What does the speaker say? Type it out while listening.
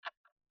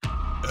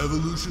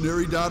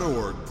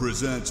Evolutionary.org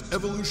presents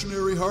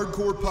Evolutionary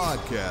Hardcore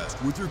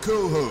Podcast with your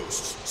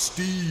co-hosts,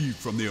 Steve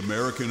from the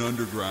American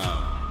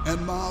Underground and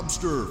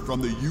Mobster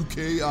from the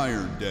UK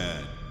Iron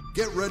Den.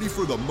 Get ready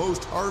for the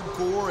most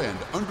hardcore and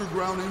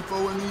underground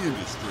info in the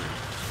industry.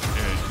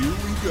 And here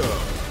we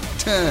go.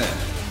 10,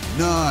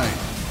 9,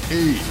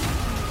 8,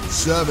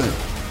 7,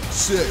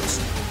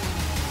 6...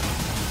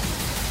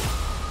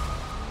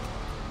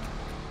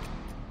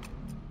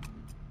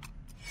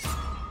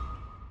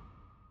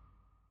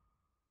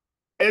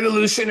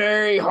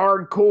 Evolutionary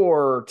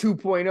Hardcore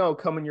 2.0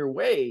 coming your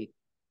way.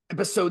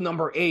 Episode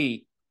number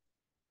 8.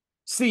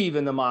 Steve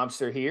and the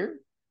Mobster here.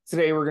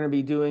 Today we're going to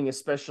be doing a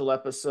special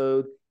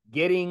episode,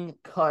 getting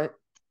cut,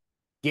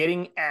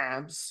 getting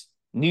abs,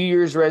 New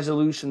Year's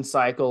resolution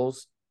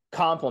cycles,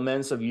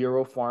 compliments of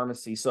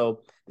Europharmacy.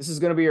 So this is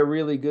going to be a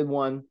really good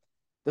one.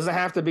 Doesn't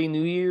have to be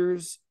New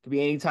Year's, it could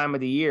be any time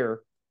of the year,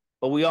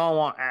 but we all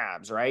want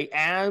abs, right?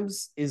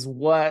 Abs is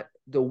what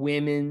the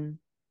women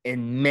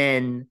and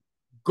men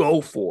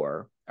go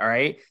for. All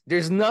right.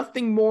 There's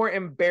nothing more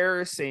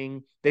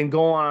embarrassing than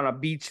going on a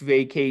beach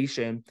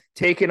vacation,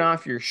 taking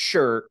off your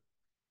shirt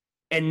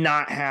and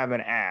not having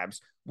abs.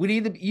 You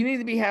need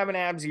to be having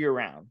abs year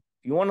round.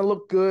 If you want to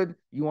look good,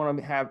 you want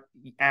to have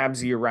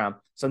abs year round.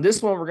 So in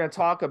this one, we're going to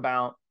talk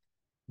about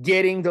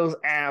getting those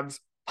abs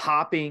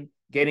popping,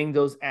 getting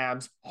those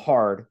abs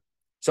hard.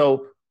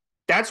 So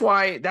that's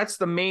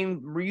the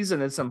main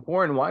reason it's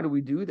important. Why do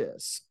we do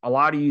this? A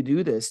lot of you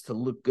do this to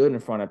look good in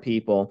front of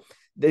people.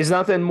 There's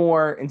nothing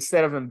more,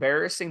 instead of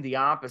embarrassing, the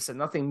opposite,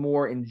 nothing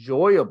more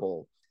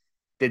enjoyable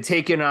than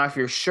taking off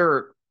your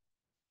shirt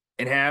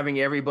and having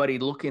everybody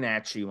looking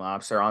at you,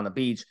 Mobster, on the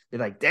beach. They're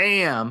like,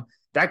 damn,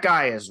 that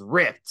guy is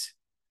ripped.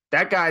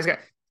 That guy's got,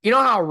 you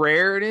know how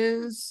rare it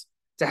is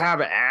to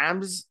have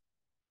abs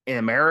in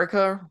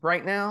America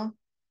right now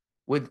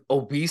with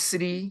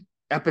obesity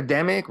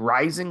epidemic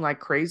rising like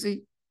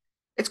crazy?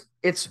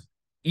 It's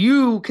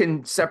you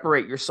can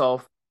separate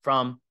yourself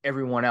from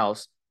everyone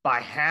else by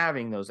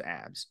having those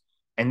abs.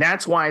 And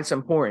that's why it's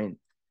important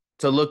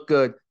to look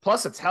good.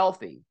 Plus, it's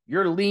healthy.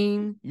 You're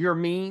lean, you're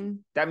mean.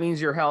 That means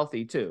you're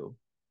healthy too.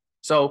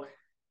 So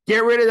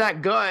get rid of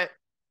that gut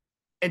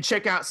and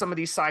check out some of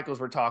these cycles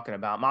we're talking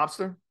about.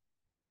 Mobster?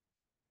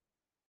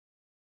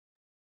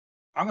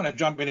 I'm going to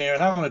jump in here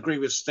and I'm going to agree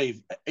with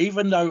Steve.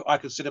 Even though I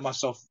consider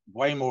myself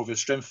way more of a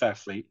strength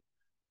athlete,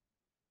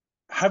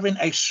 having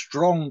a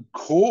strong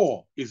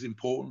core is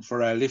important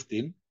for our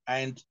lifting.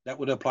 And that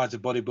would apply to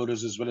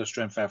bodybuilders as well as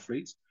strength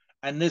athletes.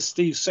 And as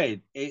Steve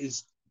said, it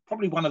is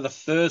probably one of the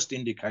first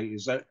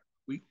indicators that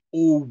we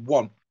all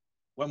want.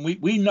 When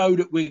we know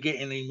that we're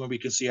getting lean when we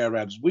can see our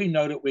abs. We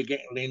know that we're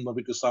getting lean when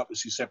we can start to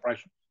see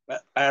separation.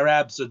 But our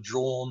abs are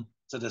drawn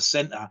to the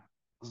center.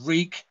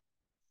 Greek,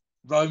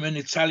 Roman,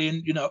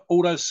 Italian,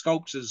 all those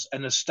sculptures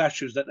and the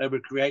statues that they were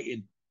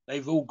creating,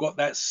 they've all got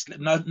that.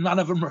 None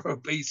of them are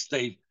obese,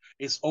 Steve.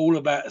 It's all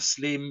about a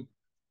slim,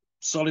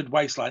 solid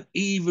waistline,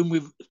 even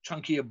with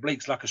chunky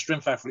obliques like a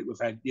strength athlete we've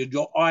had.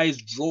 Your eyes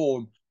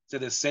drawn to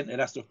the center.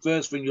 That's the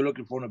first thing you're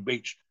looking for on a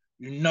beach.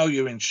 You know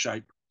you're in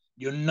shape.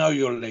 You know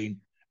you're lean.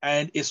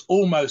 And it's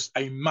almost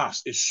a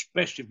must,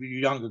 especially for you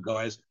younger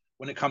guys,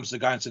 when it comes to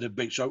going to the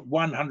beach. So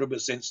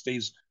 100%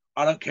 Steve's,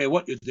 I don't care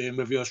what you're doing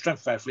with your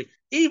strength athlete.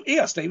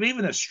 Steve,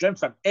 even a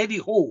strength athlete, Eddie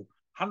Hall,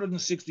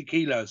 160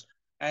 kilos.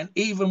 And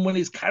even when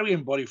he's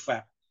carrying body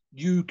fat,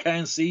 you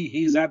can see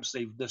his abs,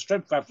 Steve. The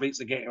strength athletes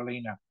are getting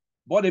leaner.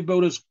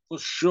 Bodybuilders for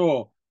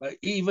sure, but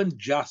even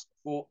just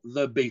for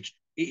the beach,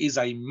 it is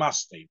a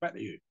must. Steve, back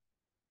to you.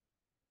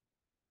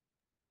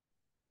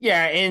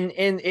 Yeah, and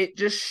it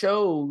just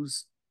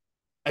shows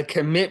a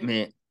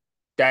commitment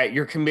that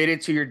you're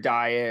committed to your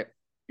diet,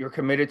 you're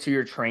committed to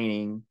your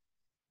training,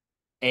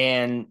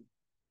 and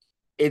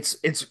it's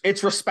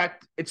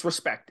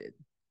respected.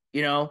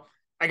 I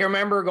can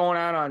remember going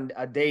out on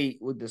a date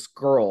with this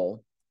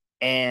girl,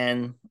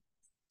 and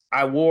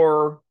I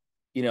wore,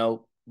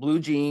 blue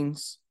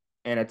jeans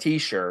and a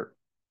t-shirt,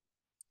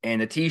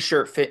 and the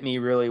t-shirt fit me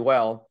really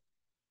well.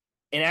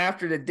 And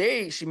after the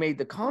date, she made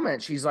the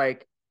comment, she's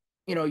like,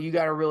 you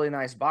got a really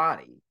nice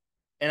body.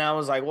 And I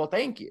was like, well,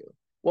 thank you.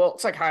 Well,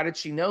 it's like, how did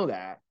she know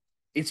that?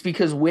 It's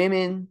because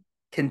women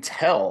can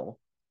tell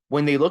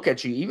when they look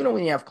at you, even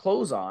when you have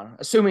clothes on,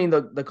 assuming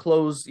the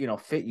clothes,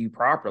 fit you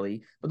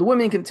properly, but the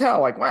women can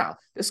tell, like, wow,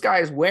 this guy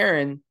is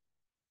wearing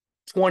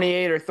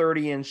 28 or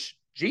 30-inch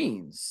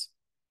jeans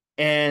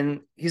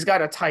and he's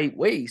got a tight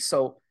waist.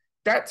 So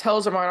that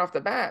tells them right off the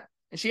bat.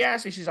 And she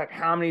asked me, she's like,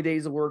 how many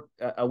days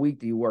a week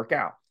do you work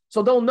out?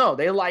 So they'll know.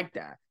 They like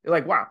that. They're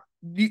like, wow,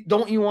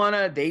 don't you want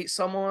to date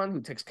someone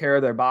who takes care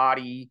of their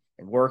body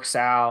and works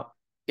out?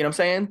 You know what I'm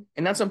saying?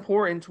 And that's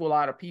important to a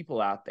lot of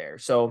people out there.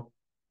 So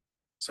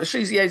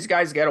especially as these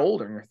guys get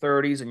older, in your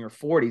 30s and your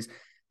 40s,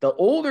 the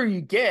older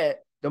you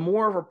get, the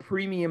more of a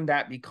premium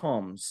that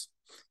becomes.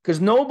 Because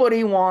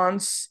nobody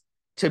wants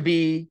to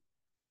be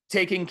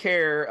taking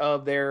care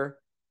of their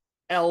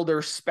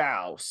elder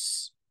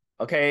spouse,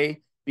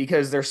 okay?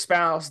 Because their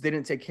spouse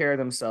didn't take care of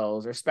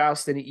themselves. Their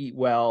spouse didn't eat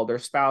well. Their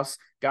spouse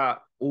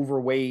got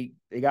overweight.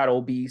 They got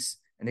obese.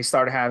 and they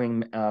started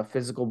having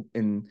physical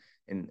and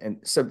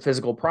some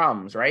physical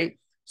problems, right?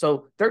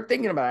 So they're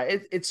thinking about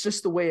it. It's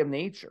just the way of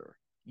nature.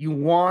 You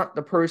want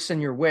the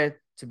person you're with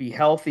to be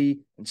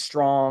healthy and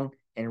strong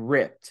and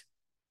ripped,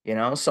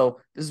 So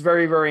this is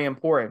very, very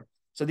important.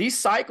 So these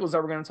cycles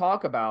that we're going to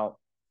talk about,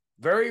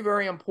 very,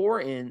 very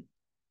important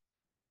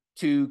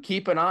to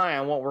keep an eye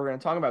on what we're going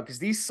to talk about, because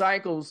these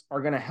cycles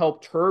are going to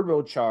help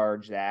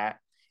turbocharge that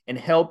and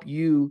help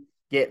you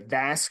get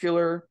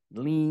vascular,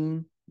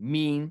 lean,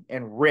 mean,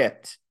 and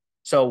ripped.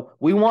 So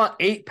we want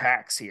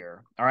 8-packs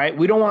here. All right.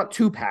 We don't want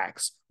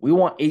 2-packs. We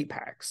want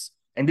 8-packs.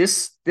 And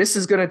this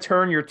is going to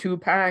turn your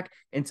 2-pack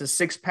into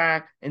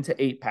 6-pack into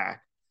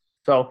 8-pack.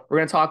 So we're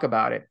going to talk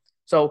about it.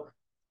 So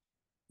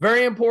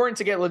very important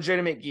to get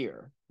legitimate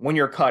gear when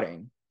you're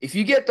cutting. If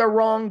you get the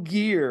wrong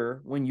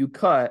gear when you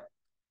cut,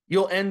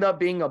 you'll end up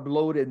being a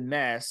bloated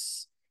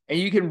mess and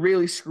you can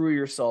really screw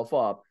yourself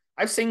up.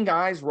 I've seen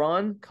guys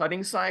run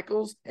cutting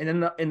cycles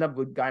and end up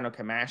with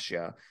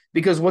gynecomastia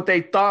because what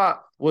they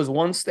thought was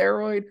one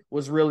steroid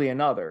was really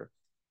another.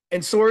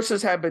 And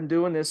sources have been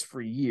doing this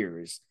for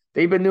years.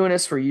 They've been doing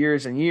this for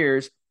years and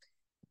years.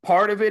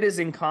 Part of it is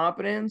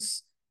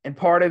incompetence, and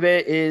part of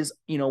it is,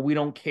 we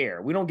don't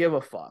care. We don't give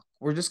a fuck.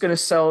 We're just going to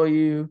sell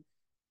you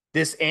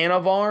this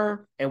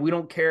Anavar, and we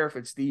don't care if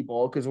it's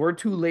D-bol because we're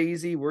too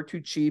lazy, we're too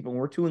cheap, and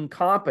we're too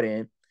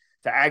incompetent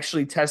to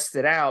actually test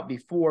it out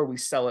before we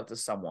sell it to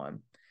someone.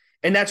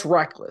 And that's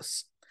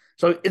reckless.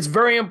 So it's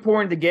very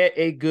important to get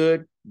a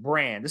good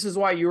brand. This is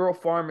why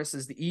Europharmus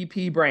is the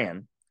EP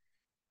brand,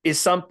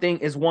 is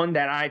one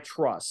that I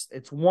trust.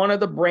 It's one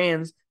of the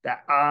brands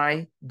that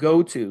I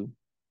go to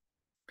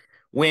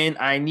when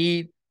I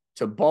need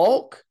to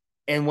bulk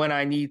and when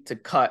I need to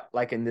cut,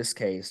 like in this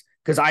case,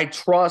 because I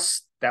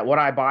trust that what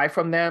I buy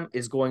from them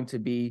is going to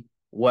be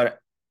what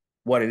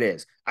it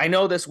is. I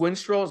know this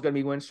Winstrol is going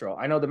to be Winstrol.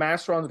 I know the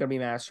Masteron is going to be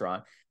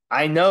Masteron.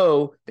 I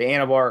know the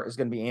Anavar is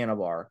going to be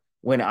Anavar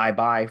when I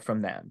buy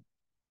from them.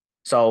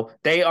 So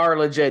they are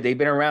legit. They've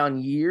been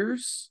around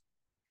years.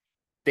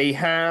 They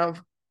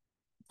have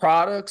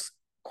products,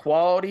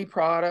 quality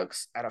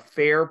products at a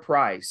fair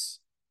price.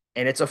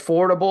 And it's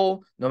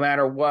affordable no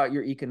matter what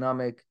your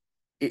economic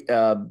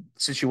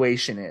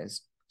situation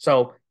is.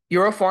 So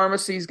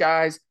Europharmacies,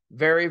 guys,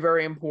 very,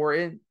 very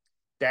important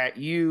that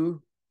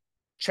you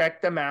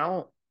check them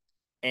out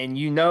and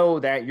you know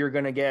that you're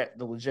going to get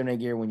the legitimate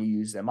gear when you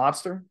use them.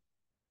 Mobster?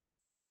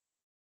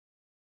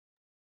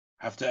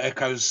 Have to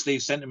echo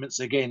Steve's sentiments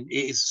again.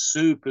 It is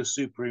super,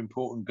 super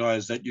important,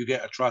 guys, that you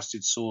get a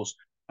trusted source,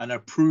 an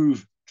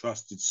approved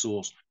trusted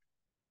source.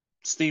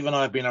 Steve and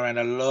I have been around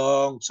a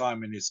long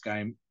time in this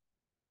game,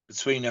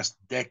 between us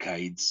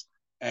decades,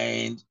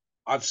 and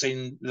I've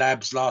seen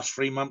labs last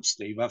 3 months,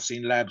 Steve. I've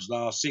seen labs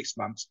last 6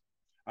 months.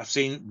 I've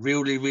seen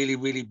really, really,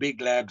 really big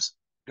labs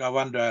go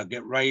under,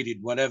 get raided,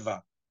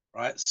 whatever,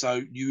 right?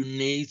 So you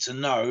need to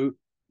know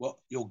what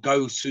your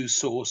go-to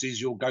source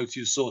is, your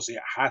go-to source. It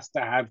has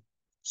to have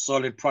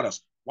solid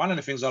products. One of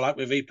the things I like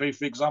with EP,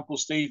 for example,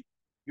 Steve,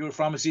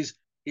 Europharmacies,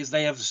 is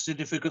they have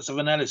certificates of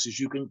analysis.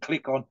 You can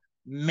click on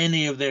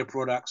many of their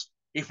products,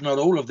 if not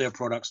all of their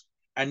products,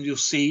 and you'll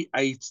see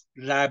a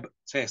lab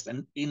test,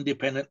 an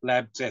independent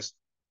lab test.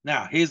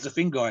 Now, here's the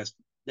thing, guys.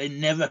 They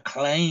never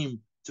claim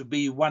to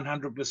be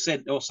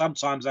 100%, or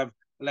sometimes have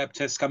lab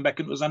tests come back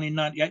and it was only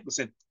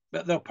 98%,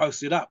 but they'll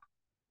post it up.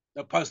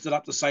 They'll post it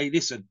up to say,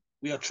 listen,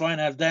 we are trying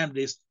our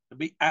damnedest to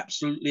be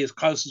absolutely as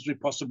close as we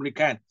possibly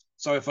can.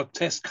 So if a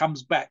test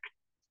comes back,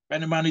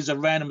 and the money's a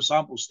random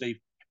sample, Steve,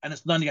 and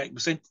it's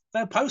 98%,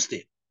 they'll post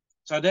it.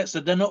 So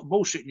they're not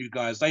bullshitting you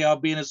guys. They are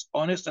being as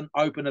honest and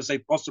open as they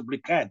possibly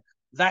can.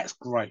 That's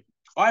great.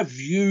 I've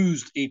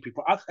used EP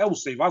products. Hell,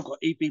 Steve, I've got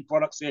EP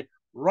products here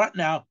right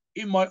now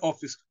in my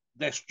office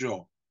desk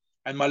drawer.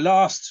 And my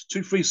last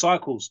 2-3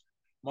 cycles,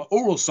 my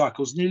oral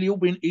cycles, nearly all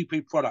been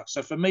EP products.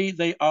 So for me,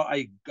 they are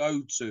a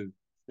go-to.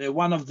 They're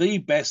one of the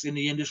best in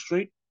the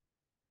industry.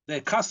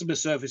 Their customer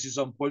service is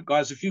on point,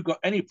 guys. If you've got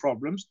any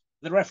problems,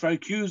 their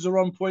FAQs are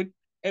on point,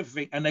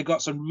 everything. And they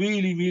got some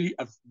really, really,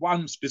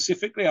 one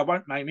specifically, I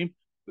won't name him,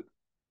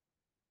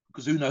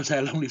 because who knows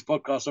how long these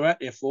podcasts are out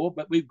there for.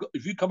 But we've got,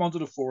 if you come onto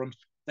the forums,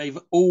 they've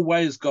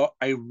always got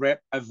a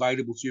rep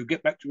available to you.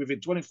 Get back to you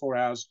within 24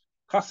 hours.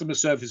 Customer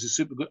service is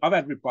super good. I've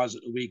had replies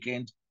at the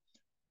weekend.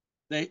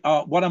 They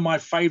are one of my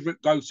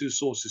favorite go-to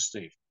sources,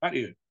 Steve. Back to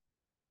you.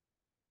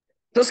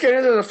 Let's get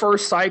into the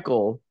first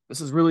cycle.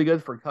 This is really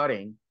good for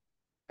cutting.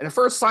 In the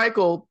first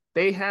cycle,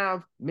 they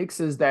have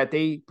mixes that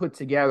they put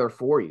together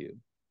for you.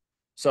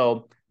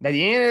 So now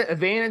the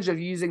advantage of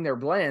using their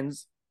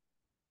blends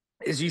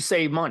is you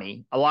save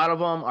money. A lot of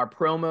them are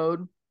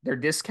promoed. They're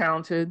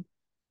discounted.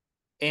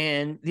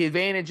 And the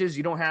advantage is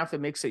you don't have to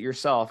mix it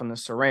yourself in the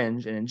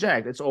syringe and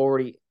inject. It's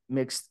already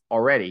mixed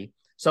already.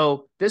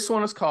 So this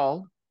one is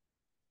called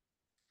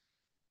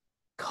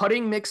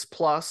Cutting Mix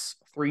Plus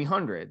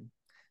 300.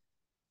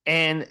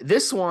 And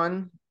this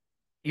one,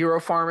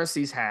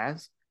 Europharmacies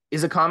has,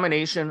 is a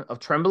combination of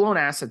trenbolone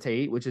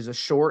acetate, which is a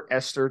short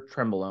ester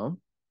trenbolone,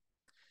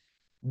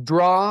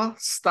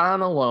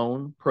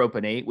 drostanolone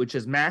propionate, which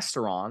is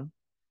Masteron,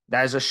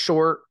 That is a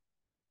short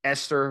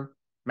ester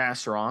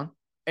masteron.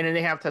 And then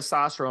they have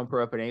testosterone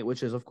propionate,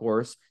 which is, of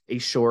course, a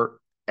short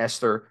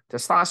ester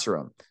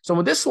testosterone. So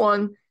when this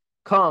one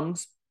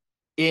comes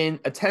in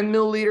a 10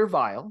 milliliter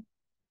vial,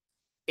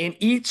 and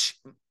each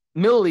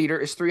milliliter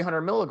is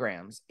 300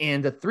 milligrams.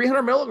 And the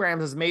 300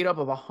 milligrams is made up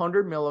of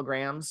 100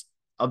 milligrams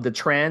of the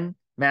tren,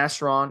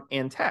 masteron,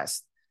 and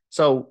test.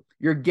 So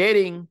you're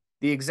getting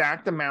the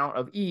exact amount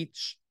of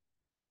each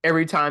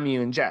every time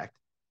you inject.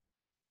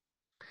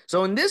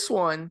 So in this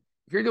one,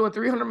 if you're doing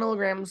 300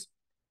 milligrams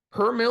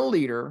per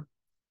milliliter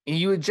and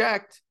you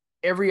inject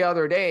every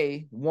other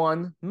day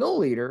 1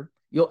 milliliter,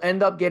 you'll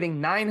end up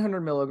getting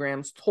 900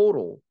 milligrams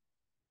total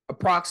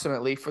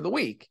approximately for the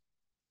week.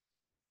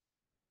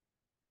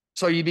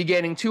 So you'd be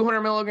getting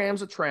 200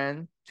 milligrams of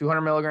tren,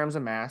 200 milligrams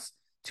of mass,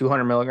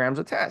 200 milligrams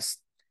of test.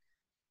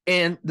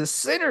 And the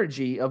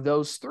synergy of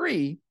those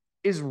three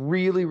is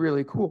really,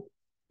 really cool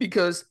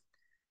because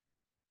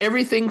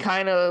everything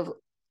kind of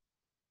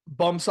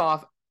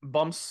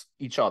bumps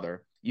each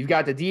other. You've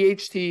got the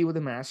DHT with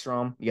the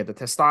masteron, you got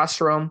the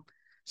testosterone.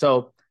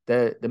 So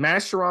the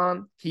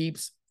masteron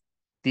keeps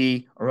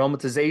the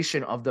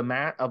aromatization of the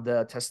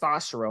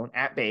testosterone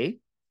at bay.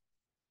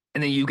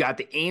 And then you got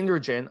the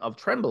androgen of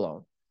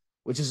trenbolone,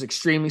 which is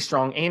extremely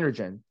strong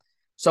androgen.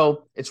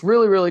 So it's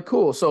really, really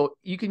cool. So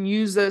you can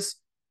use this.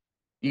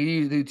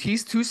 You do 2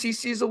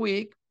 cc's a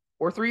week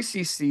or 3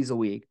 cc's a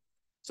week.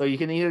 So you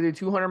can either do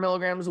 200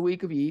 milligrams a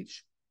week of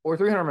each or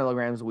 300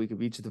 milligrams a week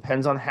of each. It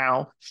depends on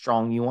how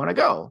strong you want to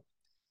go.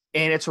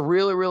 And it's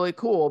really, really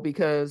cool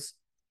because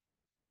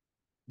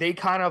they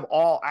kind of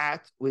all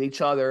act with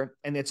each other,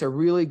 and it's a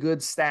really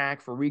good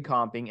stack for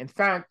recomping. In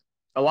fact,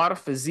 a lot of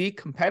physique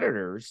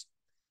competitors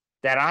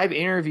that I've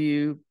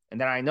interviewed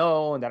and that I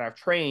know and that I've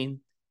trained,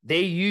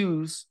 they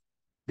use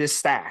this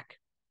stack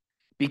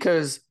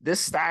because this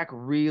stack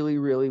really,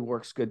 really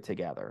works good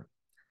together.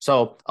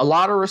 So a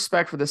lot of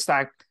respect for the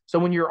stack. So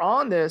when you're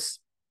on this,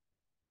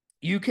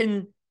 you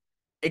can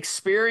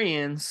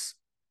experience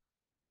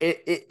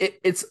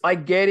it's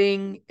like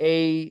getting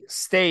a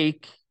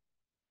steak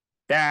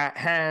that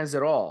has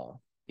it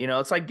all. You know,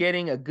 it's like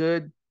getting a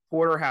good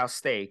porterhouse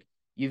steak.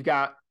 You've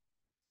got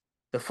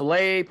the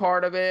fillet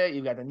part of it,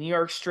 you've got the New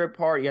York strip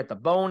part, you got the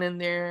bone in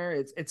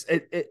there.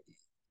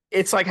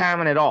 It's like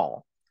having it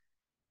all.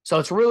 So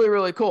it's really,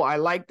 really cool. I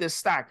like this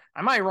stack.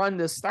 I might run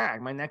this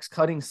stack my next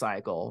cutting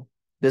cycle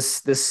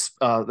this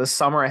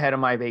summer ahead of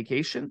my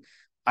vacation.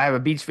 I have a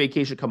beach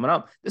vacation coming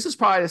up. This is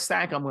probably the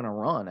stack I'm going to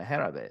run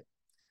ahead of it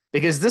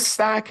because this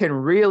stack can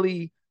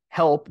really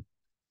help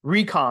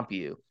recomp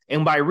you.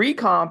 And by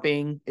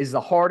recomping is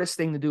the hardest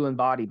thing to do in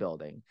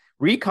bodybuilding.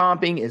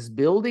 Recomping is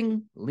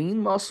building lean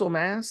muscle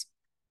mass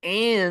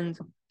and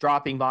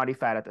dropping body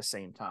fat at the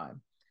same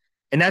time.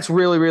 And that's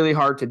really, really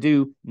hard to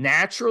do.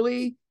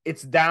 Naturally,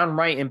 it's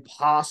downright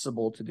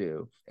impossible to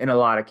do in a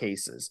lot of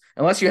cases,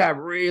 unless you have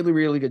really,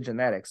 really good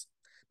genetics.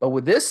 But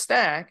with this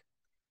stack,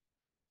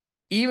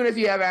 even if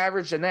you have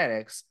average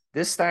genetics,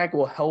 this stack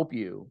will help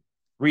you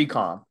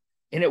recomp.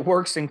 And it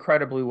works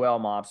incredibly well,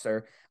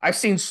 Mobster. I've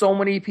seen so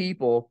many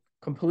people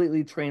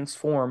completely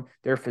transform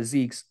their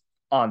physiques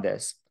on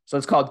this. So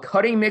it's called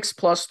Cutting Mix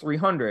Plus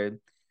 300.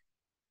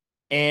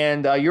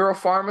 And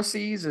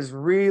Europharmacies is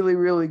really,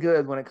 really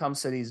good when it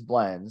comes to these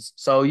blends.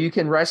 So you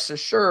can rest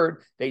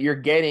assured that you're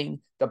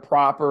getting the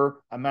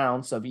proper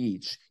amounts of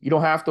each. You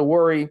don't have to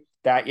worry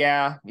that,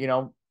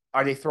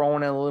 are they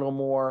throwing in a little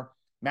more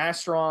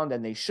masteron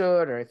than they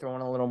should? Or are they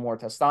throwing a little more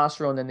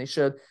testosterone than they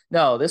should?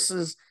 No, this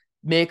is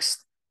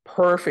mixed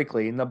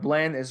perfectly. And the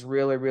blend is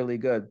really, really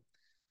good.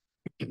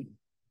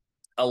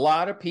 A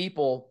lot of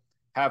people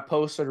have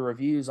posted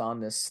reviews on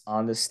this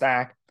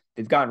stack.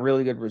 They've gotten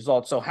really good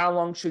results. So how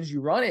long should you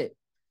run it?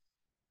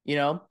 You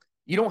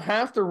don't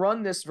have to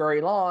run this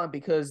very long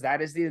because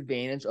that is the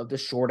advantage of the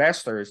short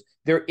esters.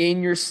 They're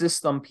in your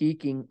system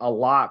peaking a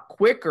lot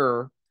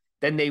quicker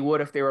than they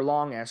would if they were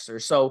long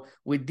esters. So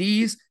with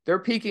these, they're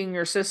peaking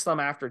your system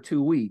after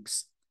 2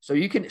 weeks. So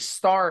you can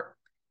start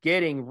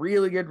getting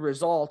really good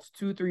results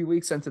 2-3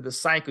 weeks into the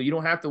cycle. You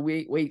don't have to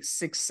wait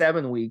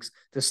 6-7 weeks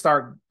to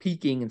start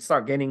peaking and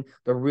start getting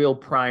the real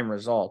prime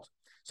result.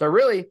 So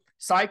really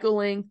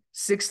cycling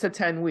 6 to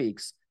 10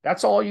 weeks,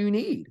 that's all you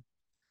need.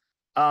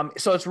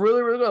 So it's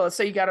really, really good. Let's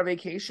say you got a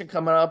vacation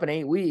coming up in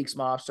 8 weeks,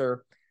 Mobster.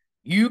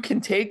 You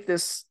can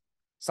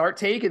start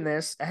taking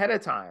this ahead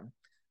of time.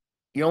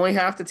 You only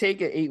have to take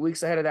it 8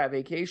 weeks ahead of that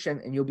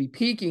vacation, and you'll be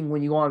peaking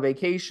when you go on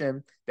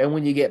vacation. Then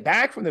when you get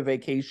back from the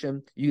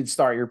vacation, you can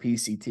start your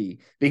PCT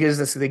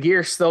because the gear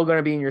is still going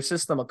to be in your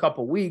system a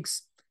couple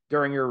weeks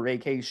during your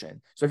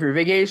vacation. So if your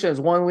vacation is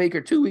 1 week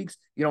or 2 weeks,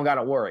 you don't got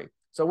to worry.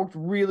 So it worked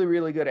really,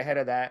 really good ahead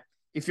of that.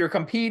 If you're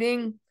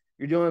competing,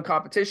 you're doing a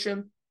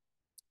competition,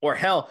 or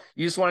hell,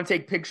 you just want to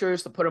take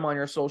pictures to put them on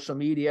your social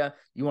media.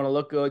 You want to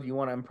look good. You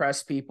want to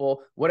impress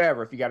people,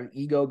 whatever. If you got an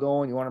ego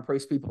going, you want to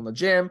impress people in the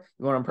gym.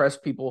 You want to impress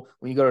people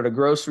when you go to the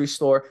grocery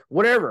store,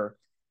 whatever.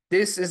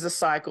 This is the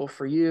cycle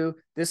for you.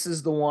 This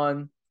is the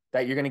one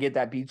that you're going to get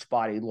that beach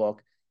body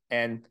look.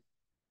 And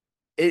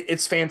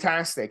It's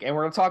fantastic. And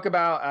we're going to talk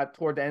about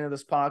toward the end of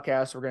this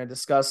podcast, we're going to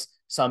discuss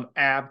some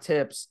ab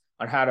tips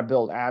on how to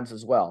build abs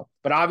as well.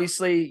 But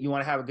obviously, you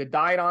want to have a good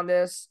diet on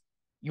this.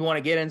 You want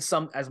to get in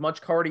as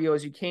much cardio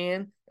as you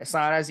can. It's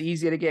not as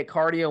easy to get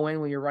cardio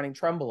in when you're running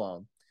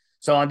Trenbolone.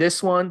 So on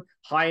this one,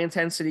 high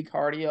intensity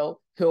cardio,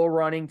 hill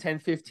running 10,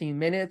 15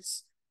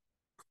 minutes.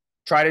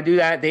 Try to do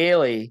that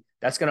daily.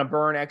 That's going to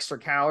burn extra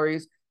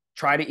calories.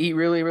 Try to eat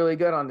really, really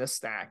good on this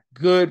stack.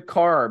 Good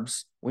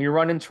carbs. When you're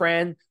running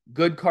trend,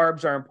 good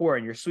carbs are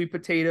important. Your sweet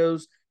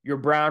potatoes, your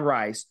brown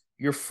rice,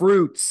 your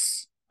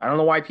fruits. I don't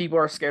know why people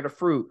are scared of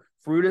fruit.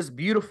 Fruit is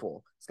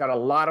beautiful. It's got a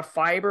lot of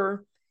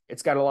fiber.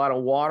 It's got a lot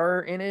of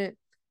water in it.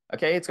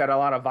 Okay. It's got a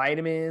lot of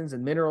vitamins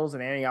and minerals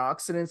and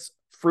antioxidants.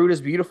 Fruit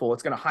is beautiful.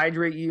 It's going to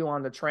hydrate you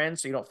on the trend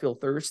so you don't feel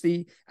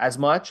thirsty as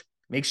much.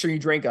 Make sure you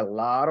drink a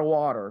lot of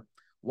water.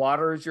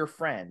 Water is your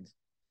friend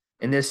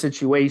in this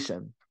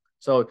situation.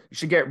 So you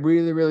should get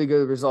really, really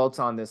good results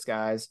on this,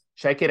 guys.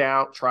 Check it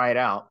out. Try it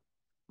out.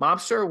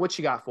 Mobster, what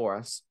you got for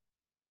us?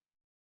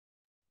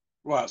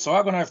 Right, so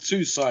I'm going to have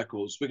 2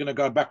 cycles. We're going to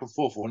go back and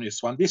forth on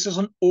this one. This is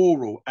an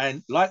oral,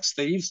 and like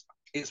Steve's,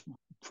 it's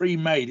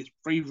pre-made. It's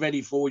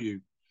pre-ready for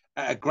you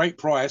at a great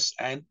price.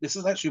 And this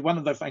is actually one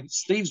of the things.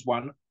 Steve's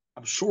one,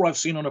 I'm sure I've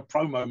seen on a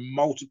promo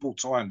multiple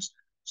times.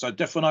 So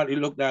definitely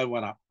look that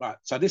one up. Right,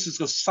 so this is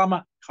the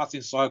summer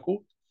cutting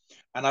cycle.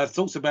 And I've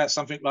talked about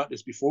something like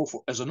this before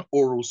as an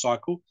oral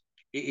cycle.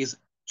 It is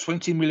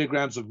 20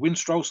 milligrams of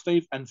Winstrol,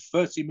 Steve, and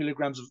 30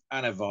 milligrams of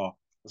Anavar.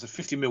 It's a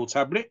 50 ml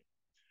tablet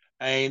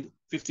and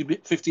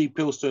 50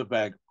 pills to a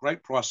bag.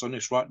 Great price on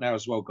this right now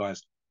as well,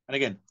 guys. And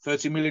again,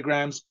 30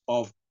 milligrams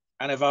of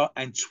Anavar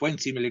and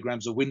 20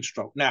 milligrams of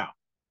Winstrol. Now,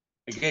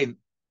 again,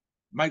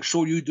 make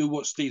sure you do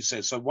what Steve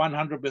says. So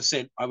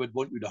 100%, I would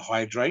want you to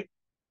hydrate.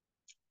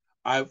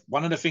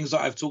 One of the things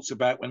that I've talked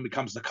about when it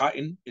comes to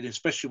cutting, and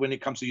especially when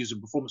it comes to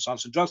using performance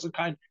enhancing drugs and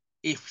cutting,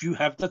 if you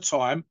have the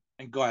time,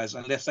 and guys,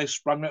 unless they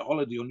sprung that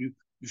holiday on you,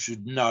 you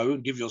should know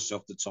and give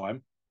yourself the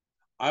time.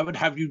 I would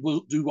have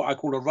you do what I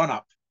call a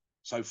run-up.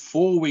 So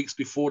 4 weeks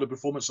before the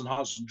performance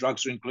enhancing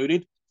drugs are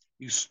included,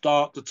 you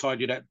start to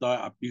tidy that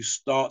diet up. You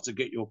start to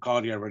get your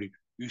cardio ready.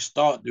 You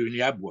start doing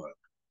the ab work.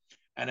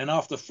 And then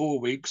after 4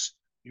 weeks,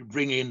 you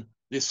bring in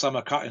this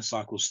summer cutting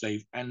cycle,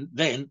 Steve, and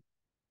then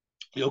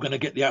you're going to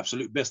get the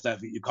absolute best out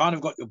of it. You kind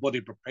of got your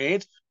body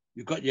prepared.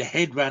 You've got your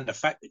head around the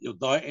fact that you're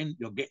dieting,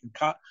 you're getting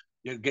cut,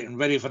 you're getting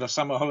ready for the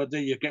summer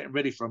holiday, you're getting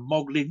ready for a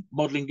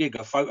modeling gig,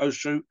 a photo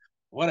shoot,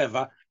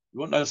 whatever.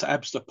 You want those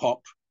abs to pop.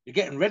 You're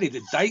getting ready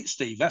to date,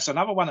 Steve. That's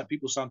another one that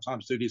people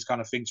sometimes do these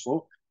kind of things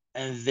for.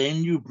 And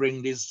then you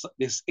bring this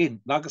in.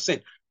 Like I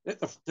said,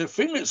 the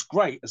thing that's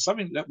great, and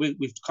something that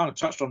we've kind of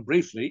touched on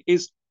briefly,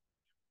 is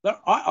that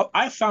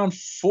I found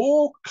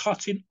 4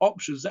 cutting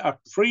options that are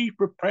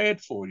pre-prepared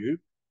for you.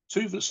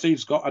 2 that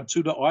Steve's got and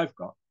 2 that I've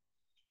got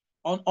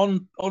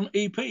on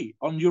EP,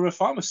 on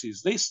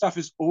Europharmacies. This stuff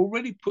is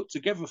already put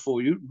together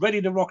for you,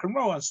 ready to rock and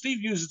roll. And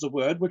Steve uses a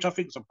word, which I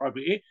think is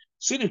appropriate here,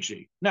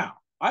 synergy. Now,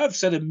 I have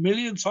said a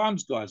million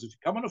times, guys, if you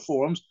come on the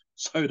forums,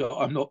 so that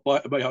I'm not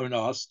biting my own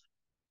ass,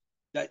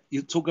 that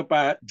you talk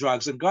about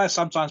drugs, and guys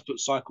sometimes put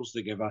cycles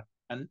together,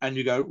 and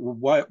you go,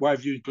 well, why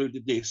have you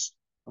included this?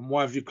 And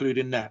why have you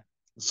included that?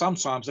 And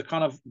sometimes they're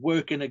kind of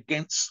working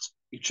against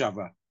each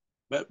other.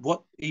 But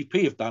what EP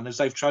have done is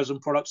they've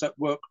chosen products that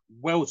work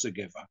well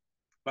together.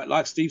 But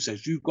like Steve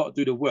says, you've got to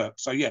do the work.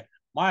 So yeah,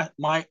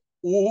 my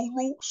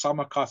oral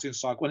summer cutting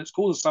cycle, and it's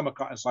called the summer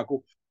cutting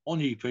cycle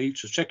on EP,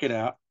 so check it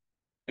out.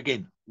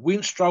 Again,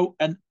 Winstrol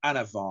and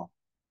Anavar.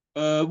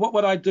 What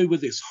would I do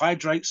with this?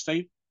 Hydrate,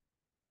 Steve,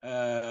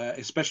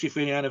 especially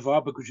for the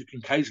Anavar, because you can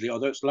occasionally,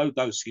 although it's low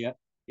dose here,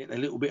 get a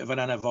little bit of an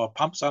Anavar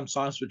pump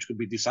sometimes, which can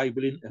be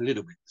disabling, a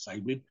little bit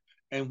disabling.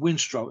 And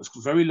Winstrol, it's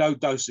very low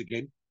dose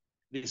again.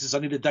 This is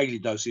only the daily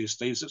dose here,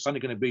 Steve, so it's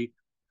only going to be,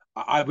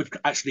 I would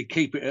actually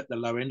keep it at the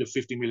low end of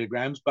 50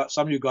 milligrams, but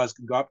some of you guys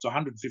can go up to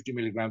 150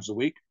 milligrams a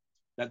week.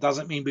 That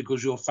doesn't mean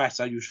because you're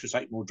fatter, you should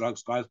take more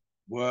drugs, guys.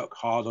 Work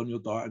hard on your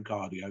diet and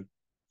cardio.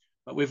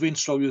 But with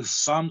Winstrol, you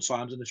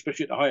sometimes, and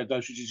especially at the higher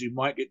dosages, you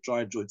might get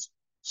dry joints.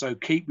 So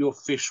keep your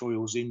fish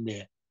oils in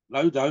there.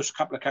 Low dose, a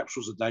couple of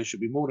capsules a day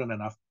should be more than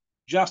enough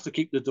just to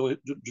keep the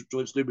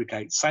joints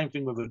lubricate. Same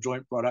thing with a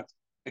joint product.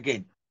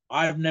 Again,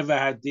 I've never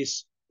had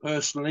this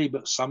personally,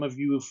 but some of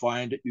you will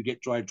find that you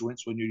get dry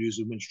joints when you're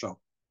using Winstrol.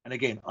 And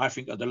again, I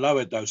think at the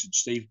lower dosage,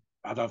 Steve,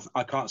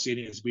 I can't see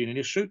it as being an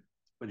issue.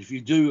 But if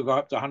you do go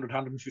up to 100,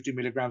 150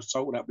 milligrams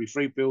total, that'll be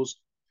 3 pills,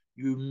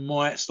 you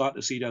might start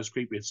to see those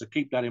creep in. So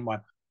keep that in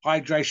mind.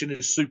 Hydration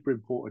is super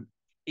important,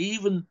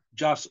 even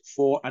just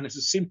for, and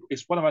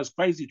it's one of those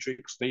crazy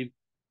tricks, Steve,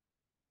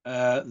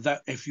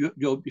 that if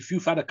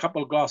you've had a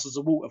couple of glasses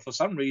of water, for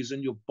some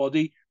reason, your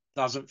body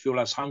doesn't feel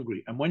as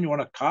hungry. And when you're on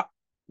a cut,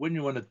 when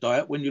you're on a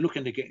diet, when you're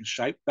looking to get in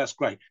shape, that's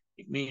great.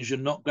 It means you're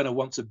not going to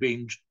want to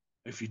binge.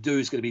 If you do,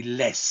 it's going to be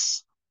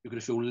less. You're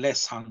going to feel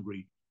less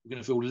hungry. You're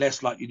going to feel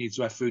less like you need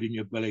to have food in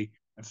your belly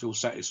and feel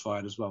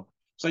satisfied as well.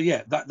 So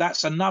yeah,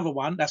 that's another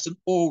one. That's an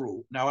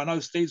oral. Now I know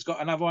Steve's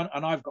got another one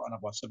and I've got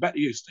another one. So back to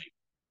you, Steve.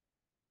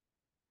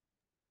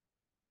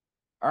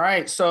 All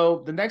right,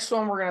 so the next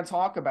one we're going to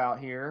talk about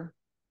here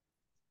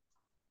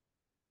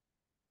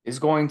is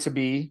going to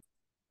be,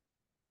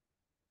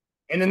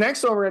 and the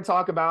next one we're going to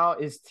talk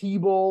about is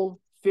T-Bol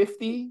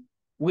 50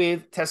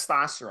 with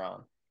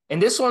testosterone.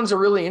 And this one's a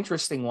really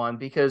interesting one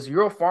because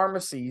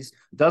Europharmacies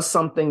does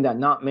something that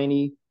not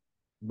many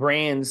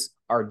brands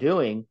are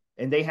doing,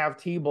 and they have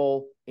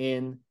T-Bol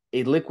in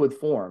a liquid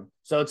form.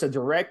 So it's a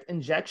direct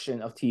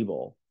injection of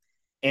T-Bol.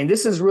 And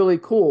this is really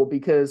cool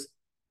because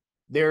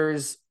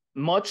there's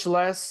much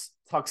less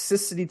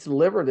toxicity to the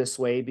liver this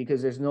way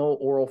because there's no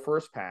oral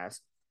first pass,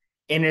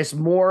 and it's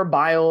more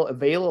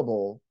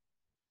bioavailable.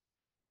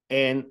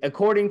 And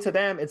according to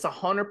them, it's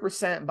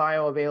 100%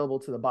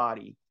 bioavailable to the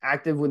body,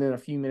 active within a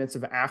few minutes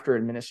of after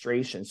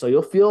administration. So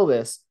you'll feel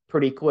this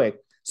pretty quick.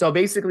 So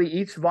basically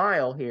each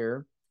vial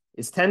here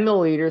is 10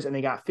 milliliters, and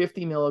they got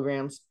 50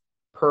 milligrams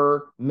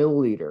per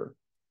milliliter.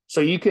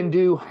 So you can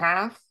do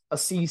half a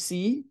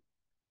cc,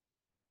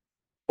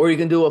 or you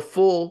can do a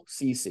full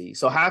cc.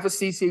 So half a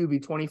cc would be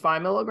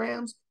 25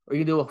 milligrams, or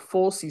you can do a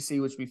full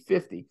cc, which would be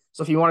 50.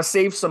 So if you want to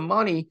save some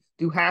money,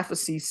 do half a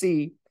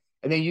cc,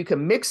 and then you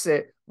can mix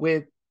it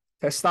with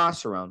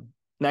testosterone.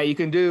 Now you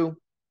can do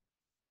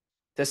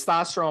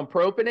testosterone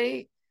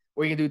propionate,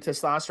 or you can do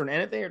testosterone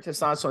anything or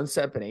testosterone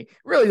saponate. It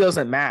really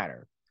doesn't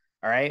matter.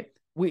 All right.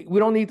 We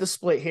don't need to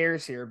split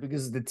hairs here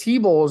because the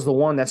T-Bol is the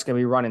one that's going to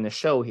be running the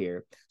show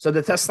here. So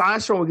the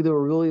testosterone, we can do a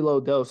really low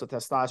dose of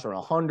testosterone,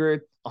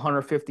 100,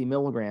 150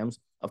 milligrams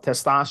of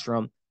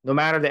testosterone. No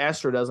matter the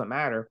ester, doesn't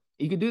matter.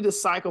 You can do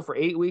this cycle for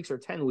 8 weeks or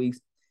 10 weeks.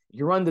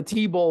 You run the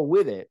T-Bol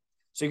with it.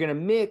 So you're going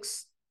to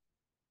mix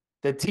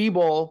the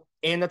T-Bol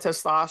and the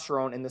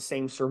testosterone in the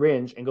same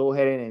syringe and go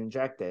ahead and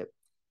inject it.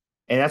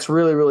 And that's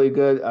really, really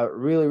good.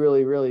 Really,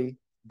 really, really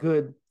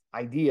good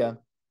idea.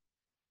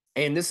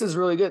 And this is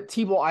really good.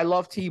 T-Bol, I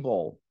love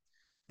T-Bol.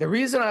 The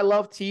reason I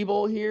love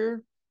T-Bol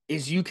here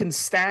is you can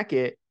stack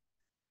it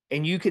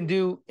and you can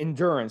do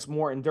endurance,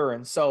 more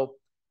endurance. So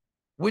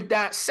with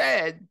that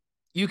said,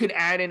 you can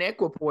add in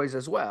equipoise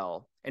as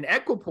well. And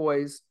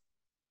equipoise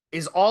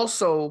is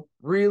also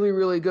really,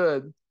 really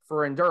good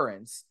for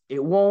endurance.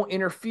 It won't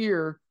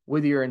interfere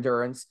with your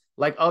endurance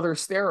like other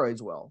steroids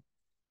will.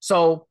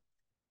 So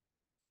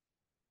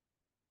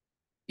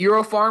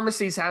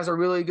Europharmacies has a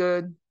really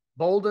good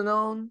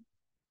Boldenone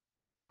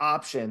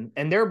option,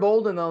 and their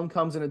Boldenone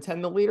comes in a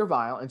 10 milliliter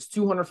vial, and it's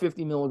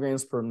 250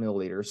 milligrams per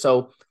milliliter.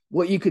 So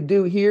what you could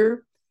do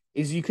here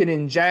is you can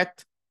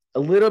inject a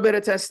little bit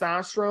of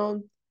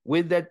testosterone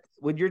with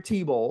your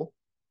T-Bol,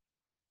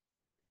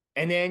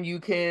 and then you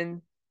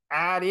can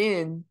add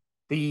in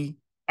the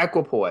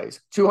equipoise,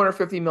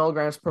 250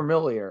 milligrams per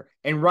milliliter,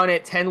 and run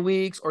it 10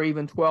 weeks or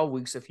even 12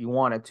 weeks if you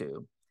wanted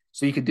to.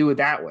 So you could do it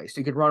that way. So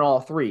you could run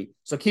all three.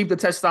 So keep the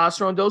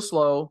testosterone dose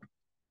low,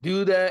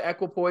 do the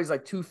equipoise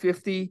like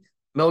 250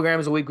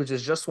 milligrams a week, which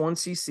is just 1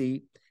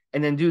 cc,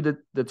 and then do the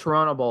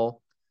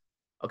Turinabol,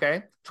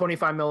 okay,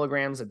 25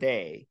 milligrams a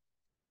day.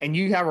 And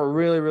you have a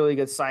really, really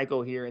good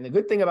cycle here. And the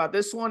good thing about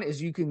this one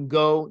is you can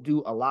go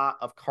do a lot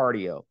of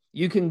cardio.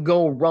 You can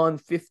go run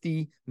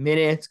 50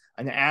 minutes,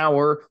 an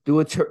hour, do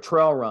a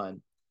trail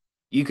run.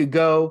 You could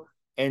go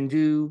and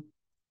do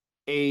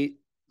a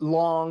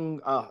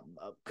long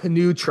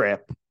canoe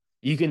trip.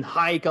 You can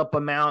hike up a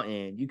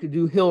mountain. You could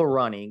do hill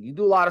running. You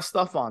do a lot of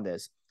stuff on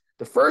this.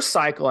 The first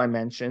cycle I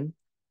mentioned,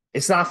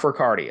 it's not for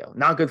cardio,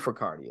 not good for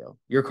cardio.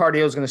 Your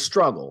cardio is going to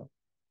struggle.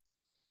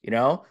 You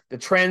know, the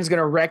trend's going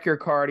to wreck your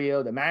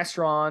cardio. The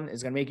Masteron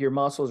is going to make your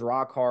muscles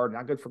rock hard,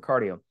 not good for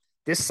cardio.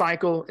 This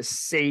cycle is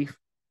safe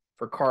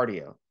for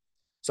cardio.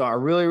 So I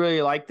really,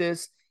 really like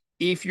this.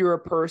 If you're a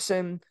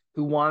person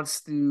who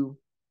wants to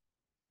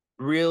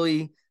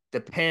really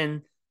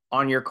depend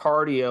on your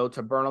cardio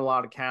to burn a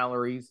lot of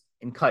calories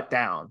and cut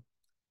down.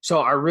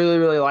 So I really,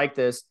 really like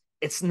this.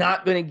 It's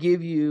not going to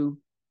give you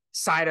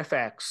side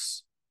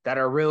effects that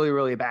are really,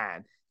 really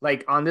bad.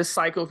 Like on this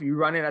cycle, if you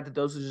run it at the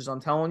dosages I'm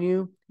telling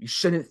you, you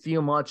shouldn't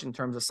feel much in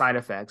terms of side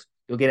effects.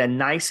 You'll get a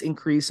nice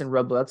increase in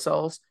red blood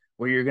cells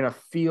where you're going to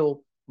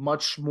feel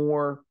much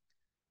more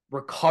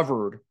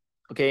recovered.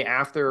 Okay,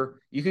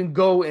 after you can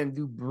go and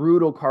do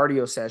brutal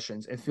cardio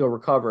sessions and feel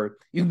recovered.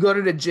 You can go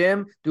to the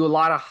gym, do a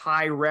lot of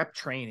high rep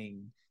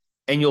training,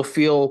 and you'll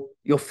feel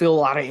a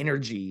lot of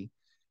energy.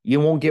 You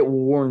won't get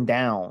worn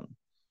down.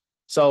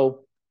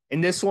 So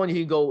in this one,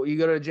 you go to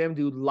the gym,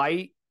 do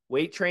light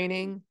weight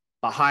training,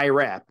 but high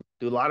rep,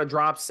 do a lot of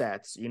drop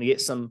sets. You're gonna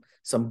get some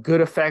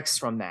good effects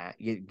from that.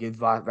 You get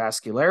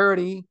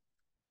vascularity.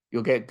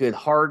 You'll get good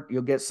heart.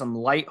 You'll get some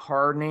light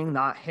hardening,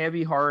 not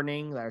heavy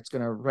hardening. That's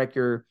gonna wreck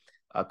your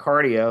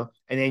cardio.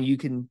 And then you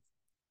can,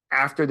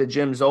 after the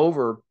gym's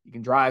over, you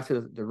can drive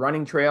to the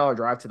running trail or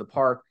drive to the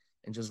park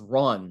and just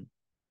run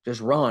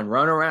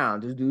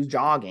around, do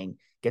jogging,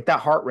 get that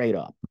heart rate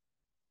up.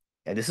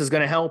 And this is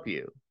gonna help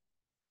you.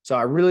 So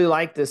I really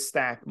like this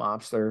stack,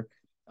 Mobster.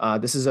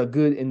 This is a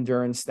good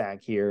endurance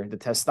stack here. The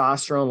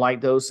testosterone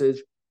light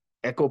dosage,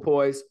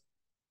 equipoise,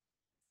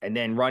 and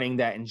then running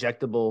that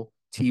injectable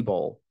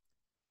T-Bol.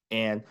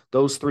 And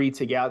those three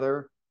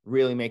together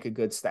really make a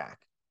good stack.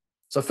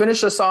 So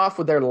finish us off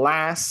with their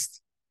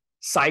last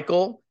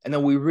cycle, and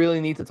then we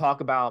really need to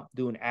talk about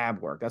doing ab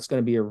work. That's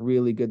going to be a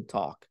really good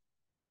talk.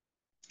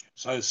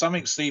 So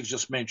something Steve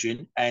just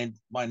mentioned, and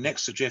my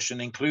next suggestion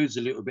includes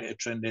a little bit of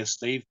trend there,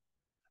 Steve.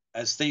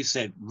 As Steve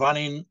said,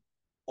 running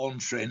on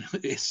trend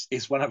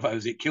is one of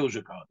those, it kills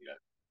your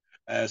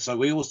cardio. So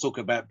we always talk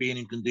about being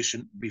in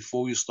condition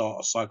before you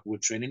start a cycle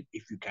with training,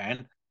 if you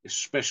can,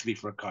 especially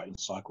for a cutting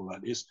cycle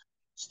like this.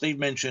 Steve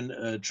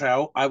mentioned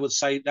trail. I would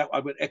say that I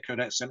would echo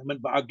that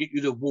sentiment, but I'll get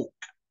you the walk.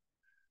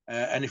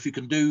 And if you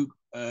can do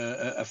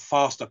a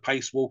faster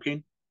pace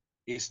walking,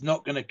 it's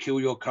not going to kill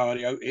your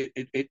cardio.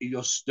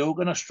 You're still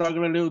going to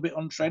struggle a little bit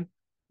on trend,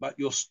 but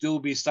you'll still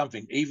be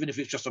something, even if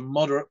it's just a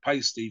moderate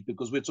pace, Steve,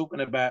 because we're talking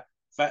about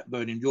fat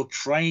burning. Your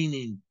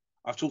training,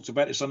 I've talked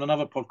about this on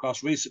another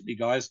podcast recently,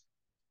 guys.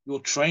 Your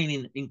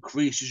training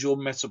increases your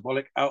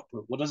metabolic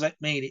output. What does that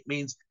mean? It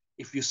means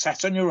if you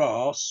sat on your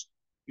ass,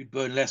 you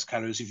burn less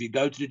calories. If you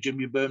go to the gym,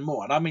 you burn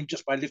more. And I mean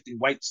just by lifting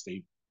weights,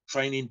 Steve,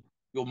 training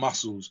your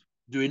muscles,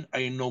 doing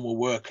a normal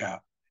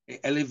workout. It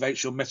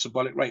elevates your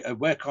metabolic rate. A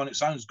workout on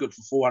its own is good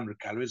for 400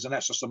 calories, and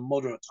that's just a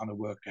moderate ton of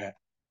workout.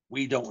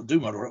 We don't do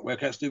moderate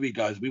workouts, do we,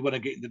 guys? We want to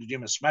get into the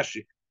gym and smash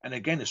it. And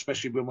again,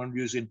 especially when we're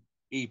using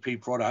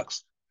EP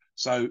products.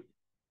 So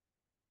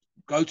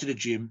go to the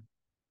gym,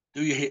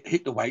 do your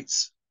hit the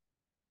weights,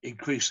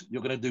 increase.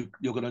 You're going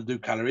to do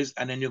calories,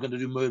 and then you're going to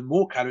do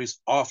more calories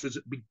afterwards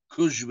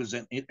because you was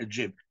in the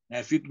gym. Now,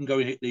 if you can go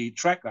and hit the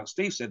track, like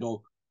Steve said,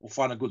 or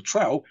find a good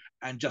trail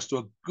and just do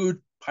a good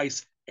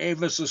pace,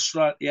 ever so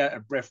slightly out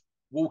of breath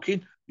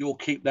walking, you'll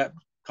keep that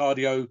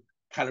cardio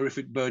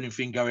calorific burning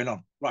thing going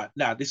on. Right,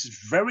 now this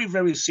is very,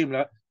 very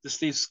similar to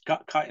Steve's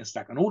cutting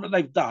stack, and all that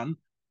they've done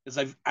is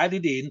they've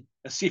added in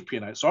a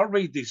cypionate. So I'll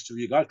read these to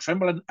you guys.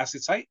 Trembolone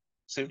acetate,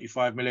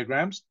 75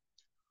 milligrams,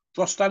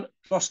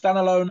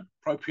 prostanolone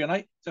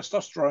propionate,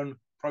 testosterone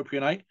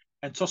propionate,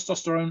 and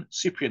testosterone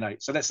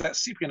cypionate. So that's that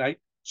cypionate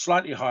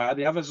slightly higher.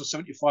 The others are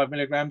 75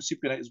 milligrams.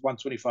 Cypionate is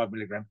 125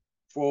 milligram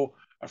for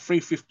a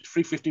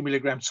 350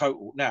 milligram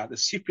total. Now, the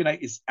cypionate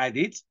is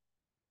added.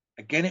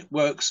 Again, it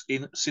works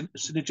in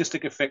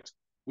synergistic effect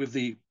with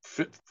the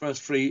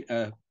first three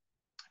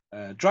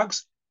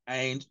drugs.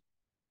 And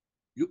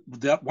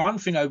the one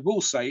thing I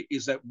will say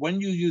is that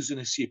when you're using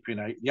a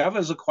cypionate, the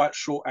others are quite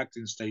short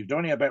acting, Steve. They're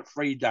only about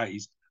 3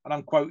 days. And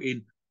I'm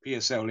quoting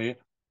PSL here,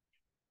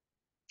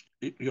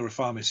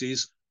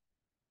 Europharmacies.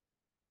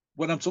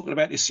 When I'm talking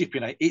about this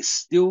cypionate, it's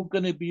still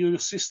going to be your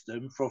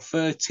system for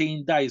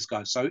 13 days,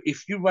 guys. So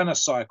if you run a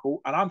cycle,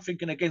 and I'm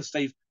thinking again,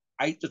 Steve,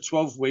 8 to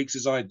 12 weeks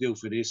is ideal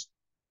for this.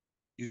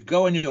 You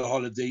go on your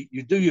holiday,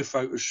 you do your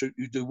photo shoot,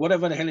 you do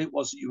whatever the hell it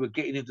was that you were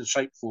getting into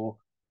shape for.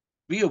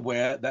 Be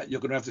aware that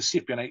you're going to have the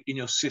cypionate in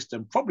your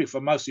system, probably for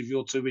most of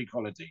your 2-week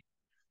holiday.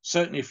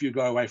 Certainly, if you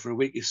go away for a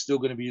week, it's still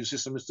going to be your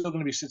system. It's still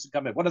going to be system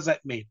coming. What does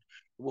that mean?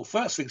 Well,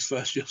 first things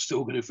first, you're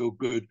still going to feel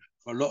good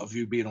for a lot of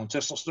you being on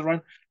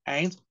testosterone.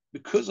 And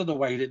because of the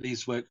way that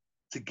these work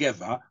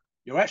together,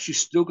 you're actually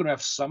still going to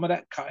have some of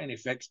that cutting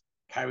effect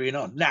carrying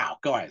on. Now,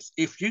 guys,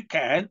 if you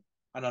can,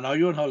 and I know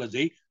you're on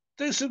holiday,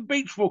 do some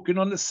beach walking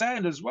on the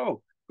sand as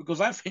well,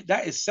 because I think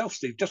that is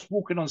Steve. Just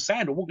walking on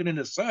sand or walking in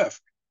the surf,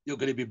 you're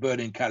going to be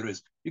burning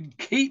calories. You can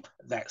keep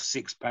that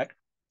six-pack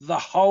the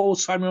whole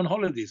time you're on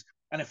holidays.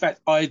 And in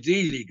fact,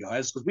 ideally,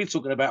 guys, because we're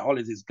talking about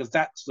holidays, because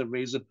that's the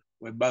reason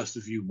where most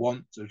of you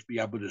want to be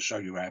able to show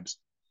your abs.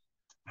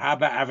 How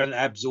about having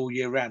abs all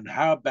year round?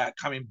 How about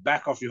coming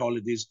back off your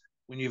holidays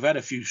when you've had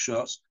a few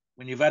shots,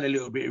 when you've had a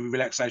little bit of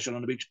relaxation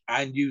on the beach,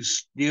 and you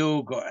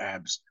still got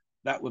abs?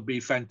 That would be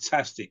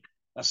fantastic.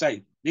 I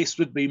say, this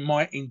would be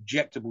my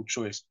injectable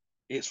choice.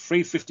 It's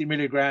 350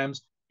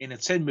 milligrams in a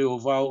 10 ml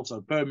vial,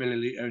 so per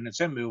milliliter in a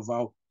 10 ml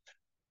vial.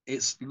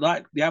 It's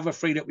like the other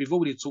three that we've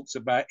already talked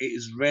about. It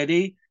is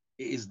ready.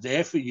 It is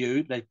there for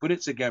you. They put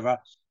it together.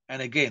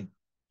 And again,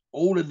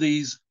 all of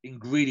these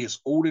ingredients,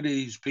 all of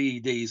these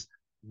PEDs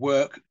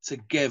work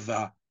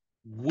together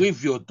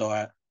with your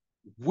diet,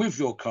 with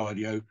your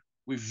cardio,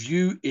 with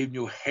you in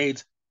your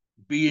head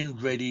being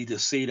ready to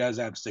see those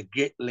abs, to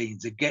get lean,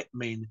 to get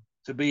mean,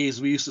 to be,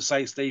 as we used to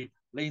say, Steve,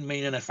 lean,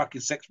 mean, and a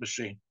fucking sex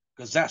machine,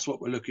 because that's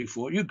what we're looking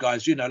for. You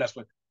guys, you know, that's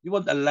what you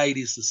want, the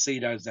ladies to see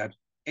those abs,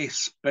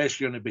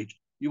 especially on the beach.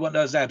 You want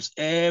those abs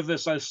ever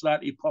so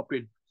slightly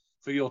popping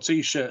for your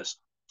t-shirts,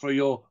 for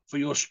your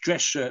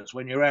dress shirts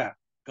when you're out.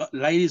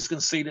 Ladies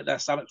can see that their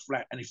stomach's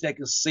flat, and if they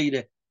can see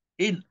the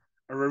hint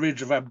or a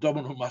ridge of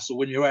abdominal muscle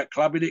when you're out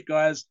clubbing it,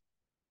 guys,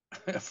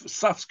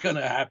 stuff's going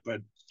to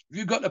happen. If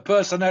you've got the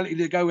personality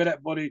to go with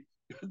that body,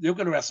 you're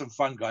going to have some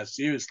fun, guys,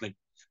 seriously.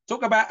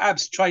 Talk about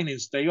abs training,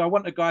 Steve. I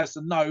want the guys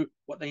to know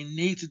what they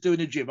need to do in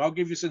the gym. I'll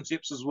give you some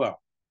tips as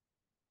well.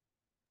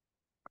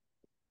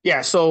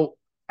 Yeah, so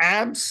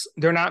abs,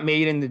 they're not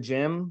made in the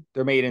gym.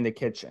 They're made in the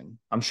kitchen.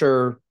 I'm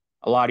sure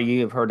a lot of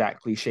you have heard that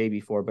cliche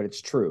before, but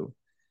it's true.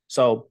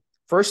 So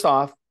first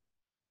off,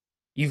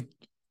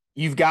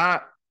 you've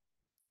got,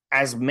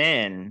 as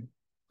men,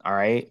 all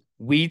right,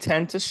 we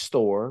tend to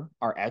store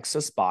our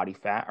excess body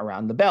fat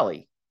around the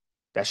belly.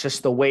 That's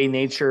just the way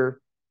nature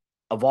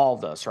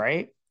evolved us,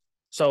 right?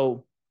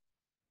 So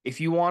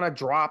if you want to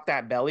drop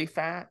that belly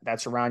fat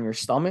that's around your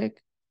stomach,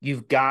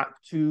 you've got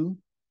to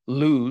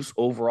lose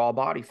overall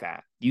body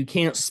fat. You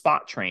can't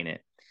spot train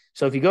it.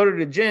 So if you go to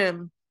the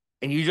gym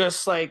and you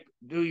just like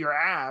do your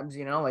abs,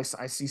 like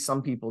I see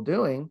some people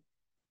doing,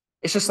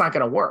 it's just not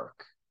going to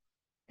work.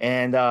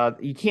 And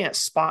you can't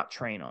spot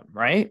train them,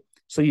 right?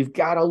 So you've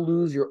got to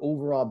lose your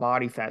overall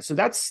body fat. So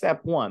that's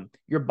step one.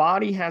 Your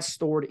body has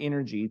stored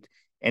energy,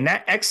 and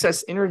that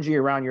excess energy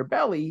around your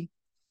belly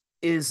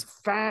is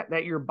fat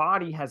that your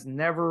body has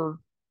not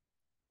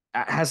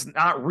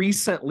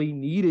recently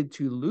needed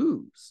to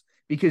lose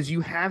because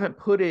you haven't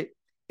put it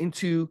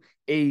into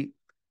a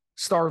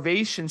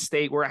starvation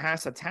state where it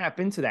has to tap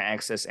into that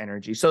excess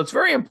energy. So it's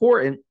very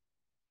important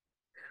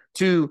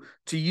to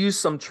use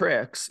some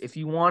tricks if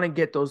you want to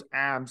get those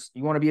abs,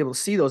 you want to be able to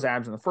see those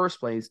abs in the first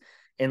place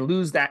and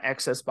lose that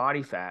excess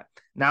body fat.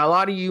 Now, a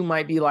lot of you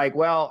might be like,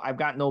 well, I've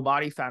got no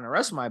body fat in the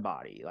rest of my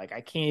body. Like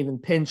I can't even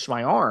pinch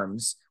my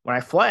arms. When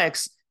I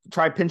flex,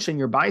 try pinching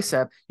your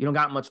bicep, you don't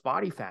got much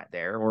body fat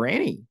there or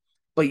any,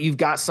 but you've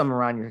got some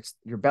around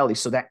your belly.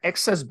 So that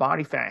excess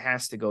body fat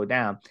has to go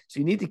down. So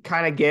you need to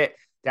kind of get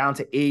down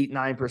to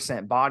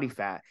 8-9% body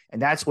fat.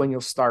 And that's when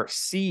you'll start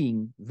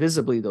seeing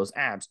visibly those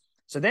abs.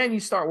 So then you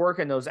start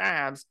working those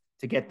abs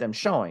to get them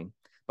showing.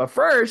 But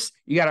first,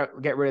 you got to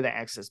get rid of the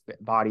excess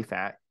body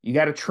fat. You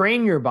got to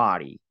train your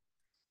body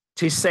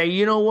to say,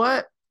 you know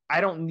what?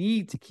 I don't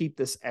need to keep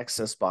this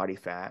excess body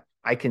fat.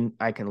 I can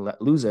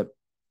lose it.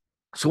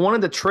 So one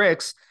of the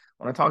tricks,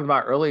 when I talked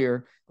about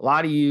earlier, a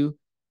lot of you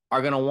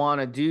are going to want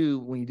to do,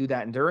 when you do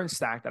that endurance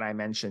stack that I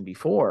mentioned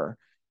before,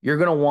 you're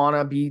going to want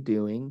to be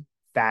doing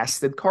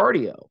fasted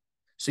cardio.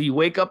 So you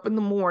wake up in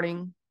the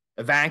morning,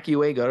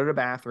 evacuate, go to the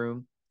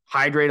bathroom,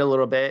 hydrate a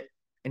little bit,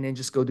 and then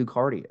just go do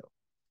cardio.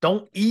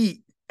 Don't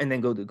eat and then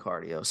go do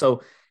cardio.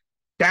 So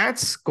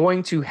that's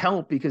going to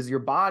help because your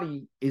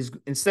body is,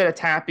 instead of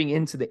tapping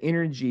into the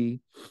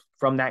energy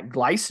from that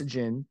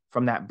glycogen,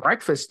 from that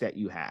breakfast that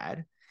you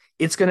had,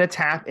 it's going to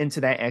tap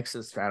into that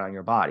excess fat on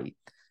your body.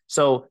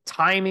 So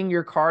timing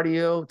your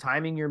cardio,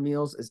 timing your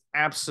meals is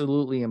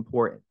absolutely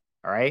important.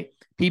 All right.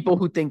 People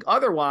who think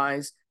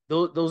otherwise,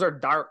 those are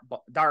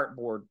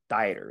dartboard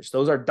dieters.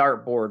 Those are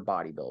dartboard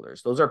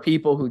bodybuilders. Those are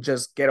people who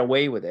just get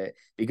away with it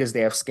because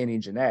they have skinny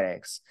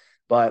genetics.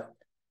 But,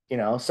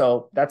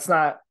 so that's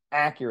not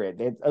accurate.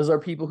 Those are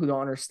people who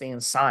don't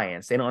understand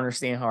science. They don't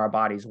understand how our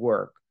bodies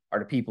work. Are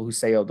the people who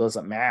say, oh, it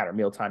doesn't matter.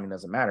 Meal timing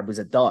doesn't matter, because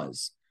it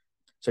does.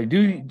 So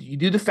you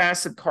do the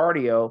fasted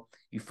cardio,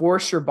 you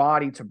force your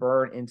body to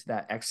burn into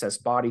that excess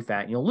body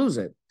fat, and you'll lose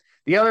it.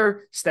 The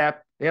other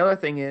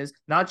thing is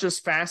not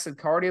just fasted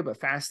cardio, but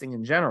fasting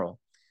in general.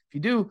 If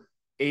you do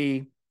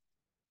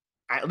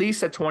at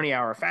least a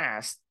 20-hour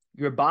fast,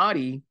 your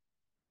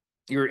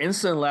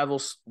insulin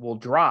levels will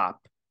drop.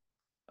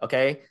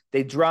 Okay.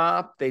 They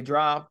drop,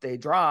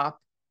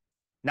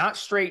 not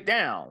straight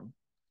down.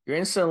 Your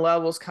insulin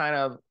levels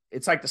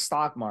it's like the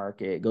stock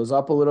market. It goes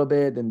up a little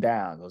bit, then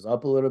down, goes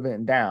up a little bit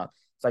and down.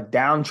 It's like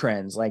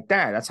downtrends like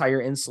that. That's how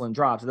your insulin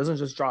drops. It doesn't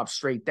just drop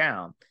straight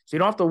down. So you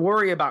don't have to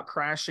worry about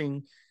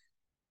crashing,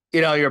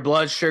 your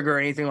blood sugar or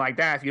anything like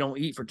that if you don't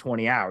eat for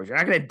 20 hours. You're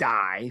not going to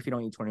die if you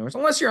don't eat 20 hours,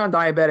 unless you're on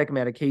diabetic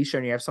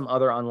medication or you have some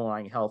other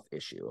underlying health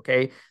issue,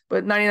 okay?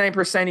 But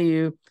 99% of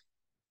you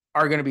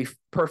are going to be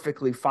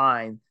perfectly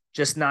fine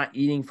just not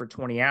eating for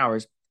 20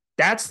 hours.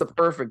 That's the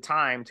perfect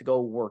time to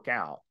go work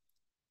out.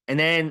 And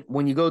then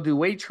when you go do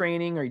weight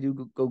training or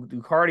you go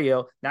do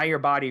cardio, now your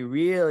body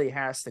really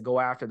has to go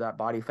after that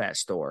body fat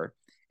store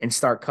and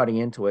start cutting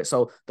into it.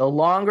 So the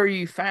longer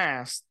you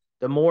fast,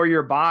 the more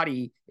your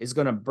body is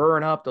going to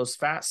burn up those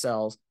fat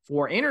cells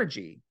for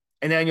energy.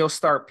 And then you'll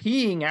start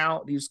peeing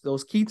out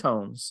those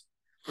ketones.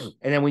 And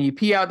then when you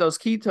pee out those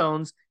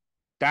ketones,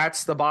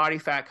 that's the body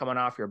fat coming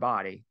off your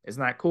body.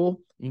 Isn't that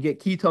cool? You can get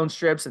ketone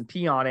strips and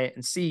pee on it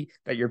and see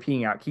that you're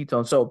peeing out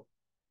ketones. So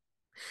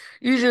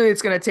usually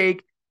it's going to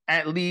take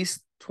at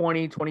least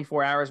 20,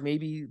 24 hours,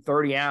 maybe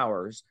 30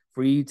 hours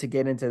for you to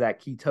get into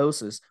that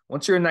ketosis.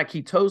 Once you're in that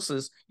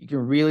ketosis, you can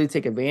really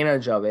take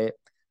advantage of it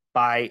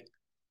by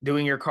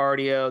doing your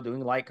cardio,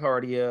 doing light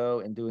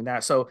cardio and doing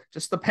that. So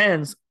just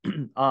depends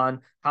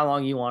on how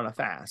long you want to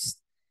fast.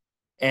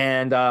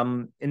 And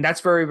that's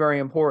very, very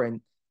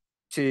important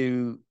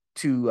to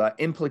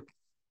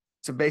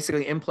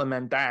basically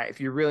implement that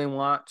if you really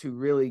want to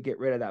really get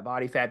rid of that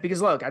body fat.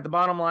 Because look, at the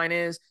bottom line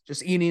is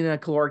just eating a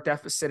caloric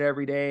deficit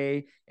every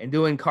day and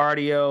doing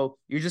cardio,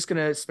 you're just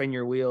going to spin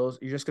your wheels.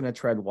 You're just going to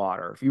tread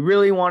water. If you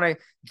really want to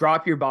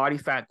drop your body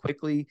fat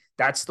quickly,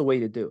 that's the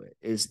way to do it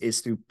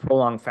is through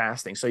prolonged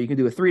fasting. So you can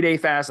do a 3-day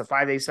fast, a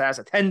 5-day fast,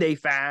 a 10-day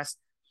fast,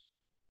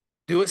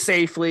 do it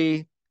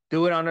safely,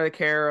 do it under the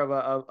care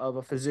of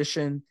a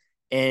physician,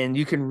 and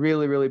you can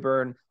really, really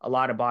burn a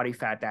lot of body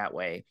fat that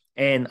way.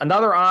 And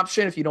another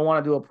option, if you don't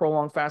want to do a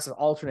prolonged fast, is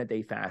alternate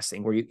day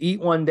fasting, where you eat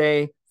one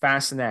day,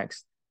 fast the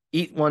next,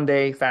 eat one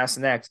day, fast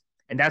the next.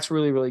 And that's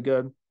really, really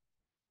good.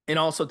 And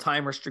also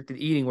time restricted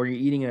eating, where you're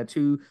eating in a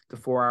 2 to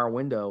 4 hour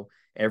window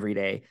every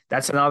day.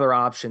 That's another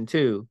option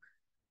too.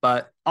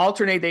 But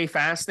alternate day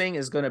fasting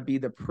is going to be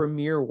the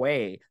premier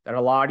way that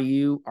a lot of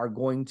you are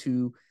going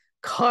to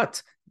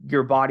cut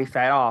your body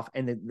fat off.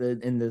 And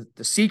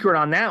the secret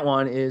on that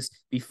one is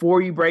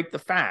before you break the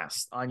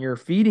fast on your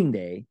feeding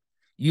day,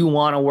 you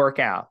want to work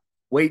out,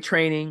 weight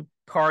training,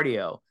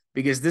 cardio,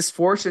 because this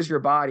forces your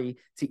body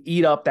to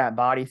eat up that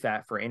body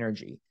fat for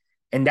energy.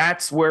 And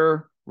that's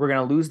where we're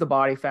going to lose the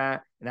body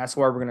fat, and that's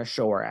where we're going to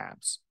show our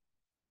abs.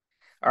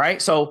 All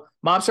right. So,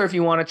 Mobster, if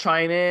you want to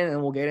chime in,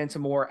 and we'll get into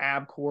more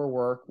ab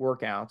core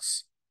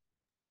workouts.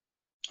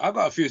 I've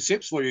got a few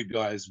tips for you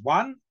guys.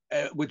 One,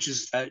 which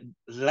is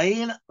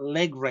laying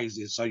leg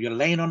raises. So you're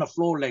laying on the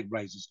floor, leg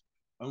raises.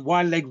 And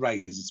why leg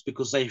raises?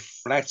 Because they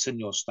flatten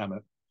your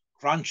stomach.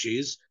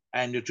 Crunches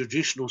and your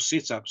traditional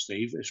sit-up,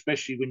 Steve,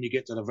 especially when you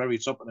get to the very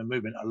top of the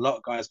movement, a lot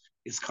of guys,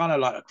 it's kind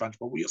of like a crunch.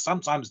 But what you're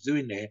sometimes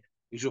doing there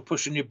is you're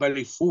pushing your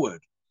belly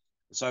forward.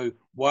 So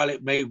while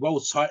it may well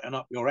tighten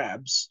up your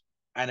abs,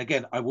 and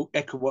again, I will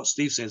echo what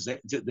Steve says,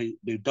 that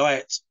the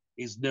diet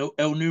is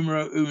el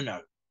numero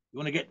uno. You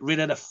want to get rid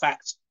of the fat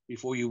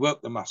before you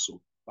work the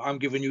muscle. But I'm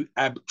giving you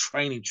ab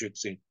training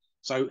tricks in.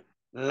 So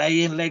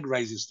lay in leg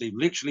raises, Steve.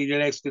 Literally, your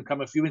legs can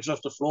come a few inches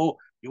off the floor.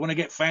 You want to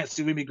get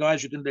fancy with me,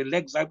 guys, you can do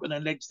legs open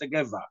and legs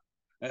together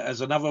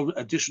as another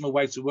additional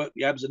way to work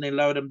the abs, and then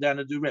lower them down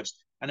and do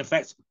reps. And in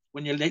fact,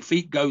 when your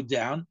feet go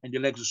down and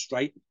your legs are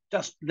straight,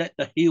 just let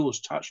the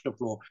heels touch the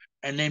floor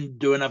and then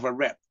do another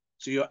rep.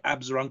 So your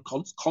abs are on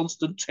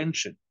constant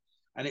tension.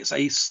 And it's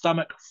a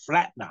stomach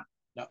flattener.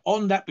 Now,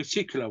 on that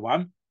particular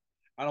one,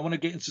 and I want to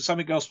get into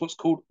something else, what's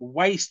called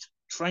waist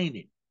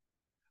training.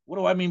 What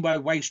do I mean by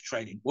waist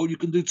training? Well, you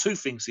can do two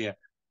things here.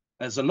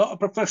 There's a lot of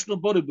professional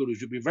bodybuilders.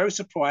 You'll be very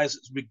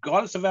surprised,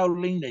 regardless of how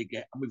lean they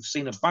get. And we've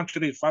seen a bunch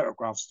of these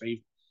photographs,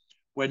 Steve,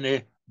 when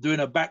they're doing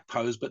a back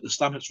pose, but the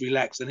stomach's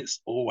relaxed and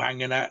it's all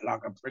hanging out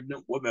like a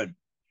pregnant woman.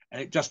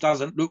 And it just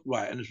doesn't look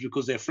right. And it's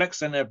because they're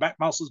flexing their back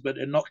muscles, but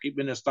they're not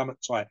keeping their stomach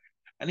tight.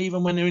 And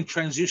even when they're in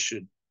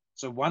transition.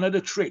 So one of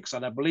the tricks,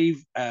 and I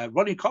believe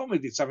Ronnie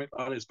Coleman did something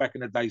like this back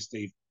in the day,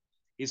 Steve,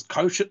 his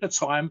coach at the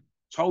time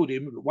told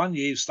him that 1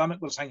 year his stomach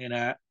was hanging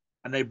out,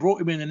 and they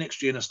brought him in the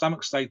next year and the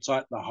stomach stayed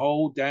tight the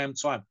whole damn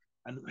time.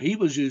 And he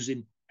was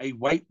using a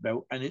weight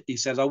belt. And he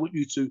says, I want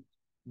you to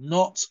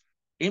not,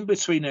 in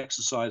between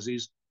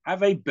exercises,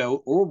 have a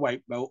belt or a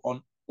weight belt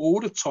on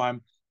all the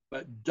time,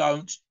 but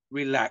don't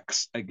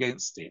relax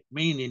against it.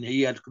 Meaning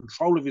he had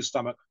control of his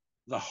stomach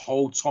the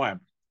whole time.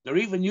 There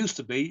even used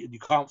to be, and you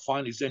can't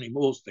find this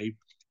anymore, Steve,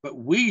 but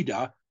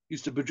Weider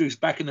used to produce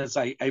back in the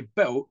day a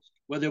belt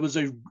where there was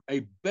a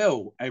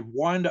bell, a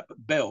wind-up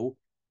bell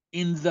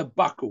in the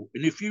buckle.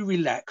 And if you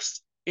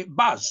relaxed, it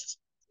buzzed.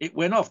 It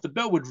went off. The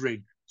bell would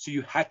ring. So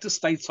you had to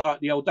stay tight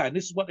the whole day. And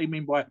this is what they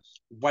mean by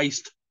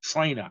waist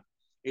trainer.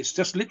 It's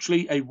just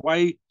literally a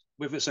way,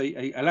 whether it's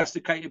a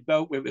elasticated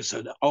belt, whether it's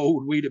an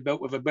old Weider belt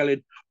with a bell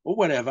in or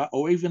whatever,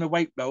 or even a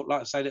weight belt,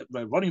 like I say that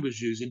Ronnie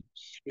was using,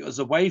 it was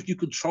a way of you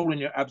controlling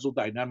your abs all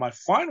day. Now, my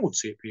final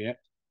tip here,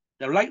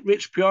 the late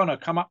Rich Piana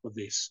come up with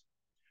this.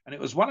 And it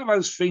was one of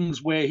those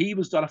things where he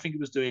was done, I think he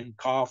was doing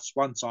calves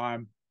one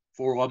time,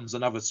 forearms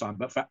another time.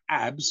 But for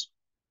abs,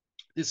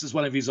 this is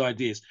one of his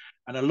ideas.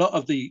 And a lot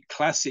of the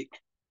classic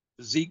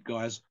physique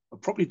guys are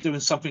probably doing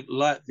something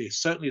like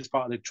this, certainly as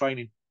part of their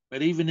training.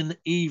 But even in the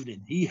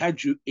evening, he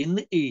had you in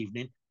the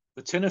evening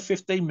for 10 or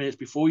 15 minutes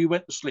before you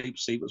went to sleep.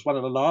 See, it was one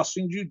of the last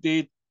things you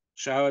did,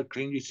 showered,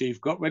 cleaned your teeth,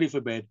 got ready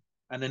for bed.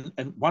 And then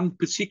in one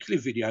particular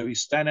video,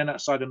 he's standing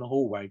outside in the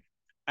hallway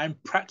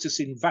and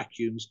practicing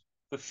vacuums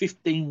for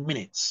 15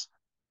 minutes.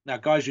 Now,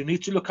 guys, you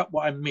need to look up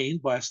what I mean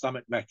by a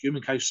stomach vacuum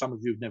in case some of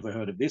you have never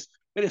heard of this.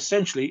 But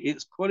essentially,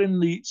 it's putting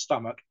the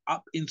stomach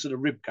up into the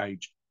rib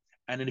cage.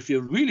 And then if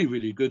you're really,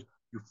 really good,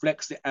 you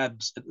flex the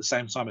abs at the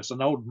same time. It's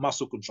an old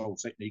muscle control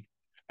technique.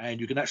 And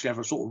you can actually have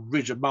a sort of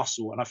rigid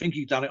muscle. And I think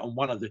he done it on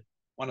one of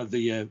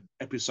the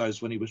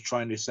episodes when he was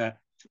trying this out.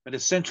 But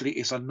essentially,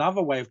 it's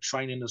another way of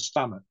training the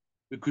stomach,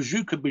 because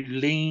you could be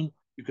lean,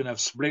 you can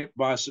have split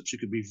biceps, you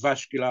could be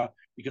vascular,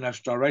 you can have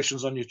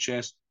striations on your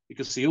chest, you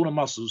can see all the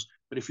muscles.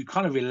 But if you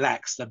kind of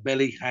relax, the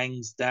belly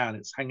hangs down,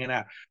 it's hanging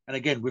out. And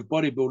again, with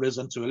bodybuilders,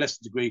 and to a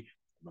lesser degree,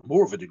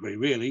 more of a degree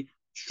really,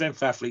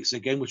 strength athletes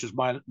again, which is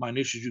my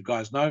niche, as you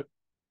guys know,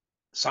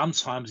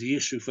 sometimes the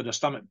issue for the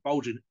stomach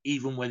bulging,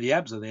 even when the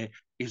abs are there,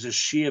 is a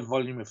sheer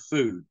volume of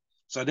food.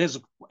 So there's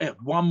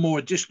one more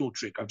additional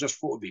trick. I've just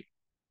thought of it.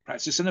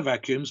 Practice in the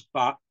vacuums,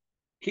 but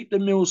keep the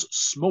meals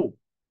small.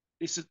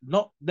 This is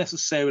not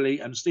necessarily,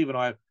 and Steve and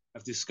I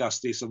have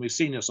discussed this, and we've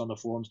seen this on the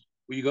forums,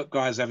 where you got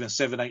guys having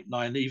 7, 8,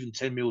 9, even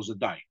 10 meals a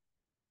day.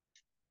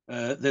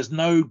 There's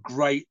no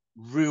great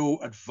real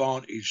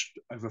advantage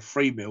over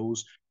 3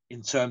 meals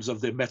in terms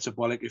of the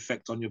metabolic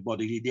effect on your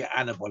body, the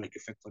anabolic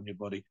effect on your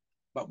body.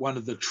 But one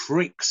of the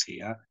tricks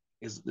here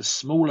is that the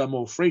smaller,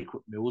 more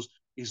frequent meals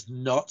is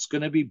not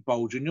going to be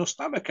bulging your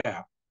stomach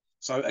out.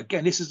 So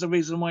again, this is the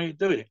reason why you're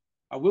doing it.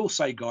 I will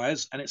say,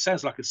 guys, and it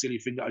sounds like a silly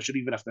thing that I should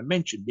even have to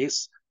mention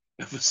this,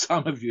 but for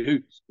some of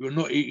you who are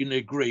not eating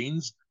their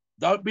greens,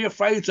 don't be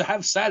afraid to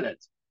have salad.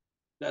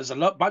 There's a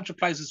bunch of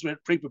places where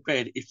it's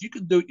pre-prepared. If you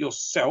can do it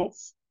yourself,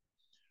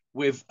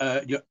 with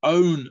your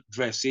own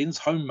dressings,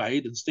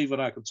 homemade. And Steve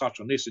and I can touch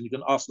on this, and you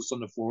can ask us on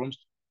the forums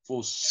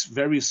for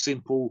very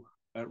simple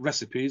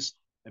recipes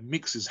and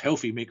mixes,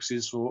 healthy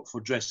mixes for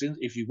dressings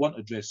if you want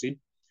a dressing,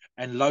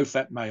 and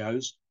low-fat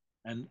mayos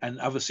and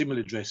other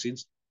similar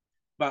dressings.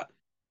 But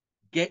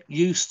get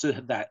used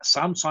to that.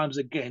 Sometimes,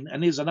 again,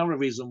 and here's another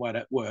reason why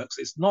that works,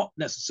 it's not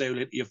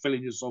necessarily that you're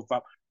filling yourself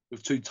up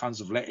with 2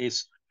 tons of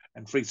lettuce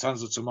and 3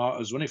 tons of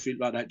tomatoes or anything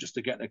like that just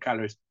to get the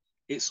calories.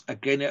 It's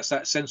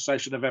that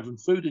sensation of having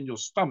food in your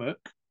stomach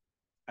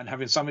and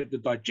having something to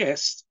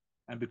digest.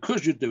 And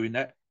because you're doing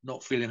that,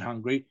 not feeling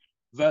hungry,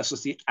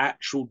 versus the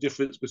actual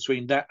difference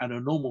between that and a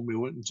normal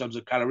meal in terms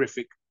of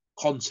calorific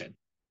content.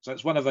 So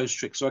it's one of those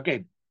tricks. So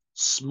again,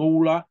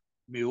 smaller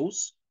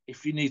meals,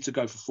 if you need to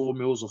go for 4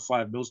 meals or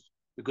 5 meals,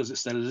 because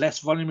it's the less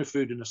volume of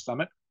food in the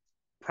stomach.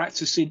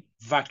 Practicing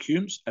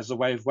vacuums as a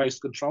way of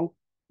waste control.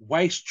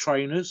 Waist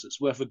trainers,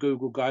 it's worth a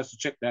Google, guys, to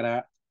check that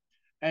out.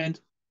 And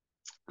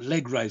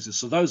leg raises.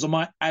 So those are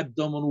my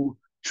abdominal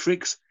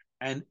tricks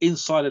and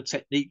insider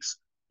techniques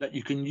that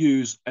you can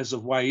use as a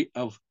way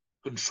of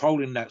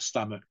controlling that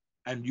stomach.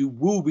 And you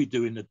will be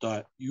doing the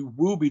diet, you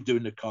will be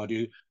doing the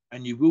cardio,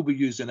 and you will be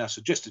using our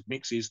suggested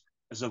mixes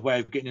as a way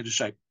of getting into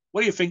shape.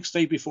 What do you think,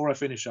 Steve, before I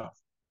finish off?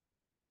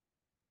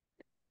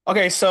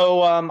 Okay,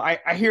 so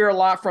I hear a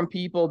lot from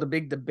people. The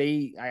big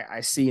debate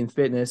I see in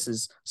fitness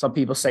is some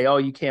people say, oh,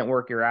 you can't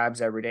work your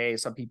abs every day.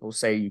 Some people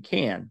say you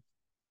can.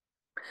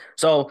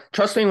 So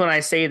trust me when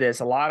I say this,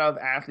 a lot of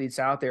athletes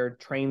out there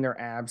train their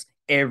abs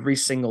every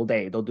single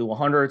day. They'll do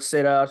 100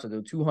 sit-ups or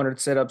they'll do 200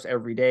 sit-ups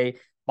every day.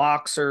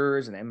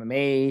 Boxers and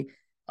MMA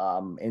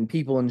and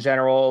people in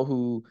general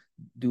who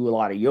do a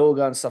lot of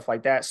yoga and stuff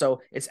like that.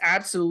 So it's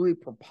absolutely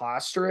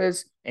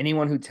preposterous,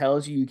 anyone who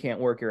tells you you can't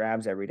work your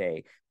abs every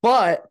day.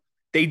 But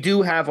they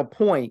do have a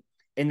point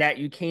in that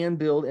you can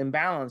build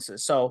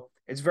imbalances. So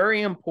it's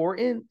very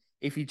important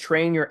if you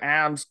train your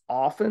abs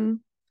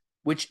often,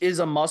 which is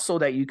a muscle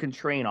that you can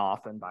train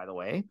often, by the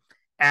way.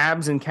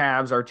 Abs and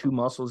calves are 2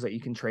 muscles that you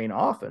can train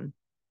often.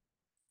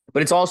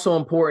 But it's also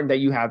important that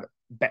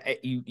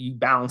you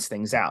balance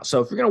things out.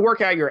 So if you're going to work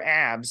out your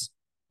abs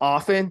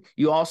often,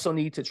 you also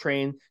need to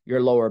train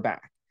your lower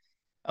back.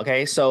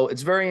 Okay, so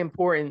it's very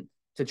important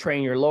to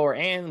train your lower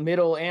and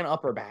middle and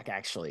upper back,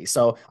 actually.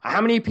 So how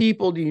many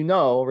people do you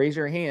know, raise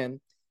your hand,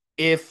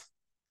 if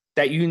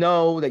that you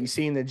know that you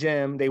see in the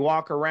gym, they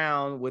walk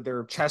around with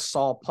their chests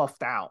all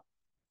puffed out.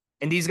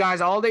 And these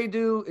guys, all they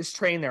do is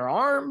train their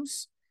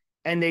arms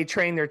and they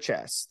train their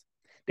chest.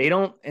 They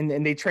don't,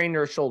 and they train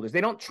their shoulders.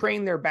 They don't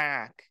train their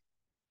back,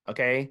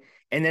 okay?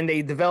 And then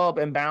they develop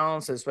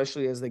imbalances,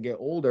 especially as they get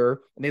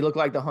older, and they look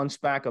like the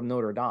Hunchback of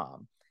Notre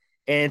Dame.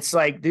 And it's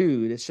like,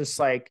 dude, it's just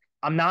like,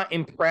 I'm not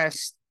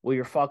impressed with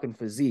your fucking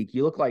physique.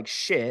 You look like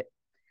shit,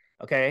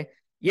 okay?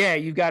 Yeah,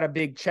 you've got a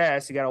big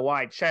chest, you got a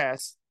wide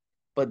chest,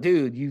 but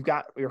dude,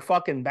 your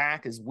fucking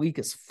back is weak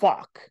as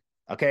fuck,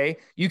 okay?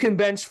 You can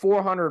bench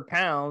 400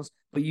 pounds,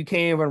 but you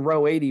can't even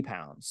row 80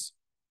 pounds.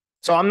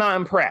 So I'm not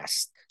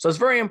impressed. So it's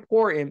very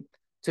important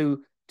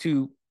to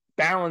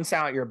balance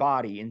out your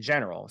body in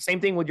general.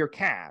 Same thing with your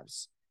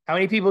calves. How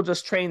many people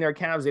just train their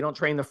calves? They don't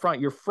train the front.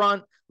 Your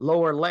front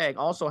lower leg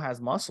also has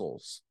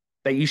muscles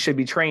that you should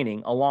be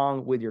training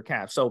along with your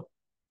calves. So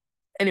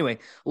anyway,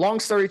 long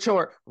story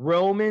short,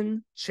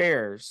 Roman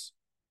chairs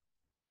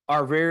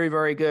are very,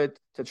 very good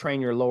to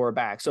train your lower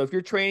back. So if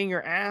you're training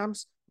your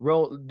abs,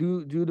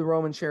 do the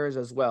Roman chairs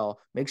as well.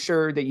 Make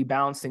sure that you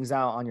balance things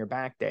out on your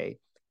back day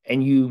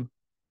and you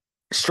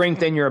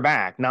strengthen your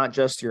back, not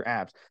just your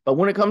abs. But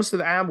when it comes to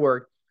the ab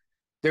work,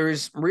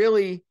 there's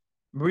really,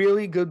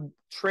 really good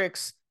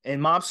tricks. And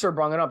Mobster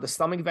brought it up. The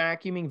stomach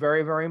vacuuming,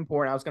 very, very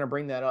important. I was going to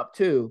bring that up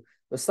too.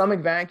 The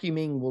stomach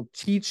vacuuming will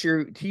teach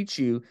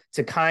you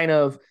to kind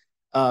of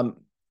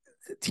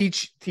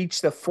teach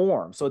the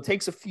form. So it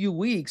takes a few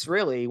weeks,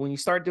 really. When you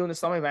start doing the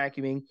stomach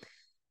vacuuming,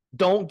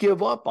 don't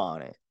give up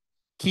on it.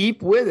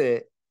 Keep with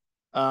it.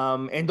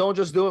 And don't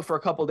just do it for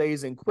a couple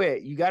days and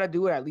quit. You got to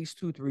do it at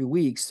least 2-3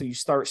 weeks so you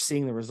start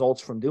seeing the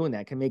results from doing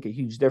that. It can make a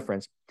huge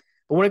difference.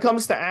 But when it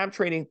comes to ab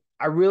training,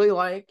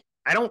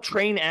 I don't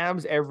train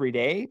abs every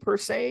day per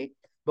se,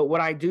 but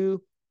what I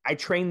do, I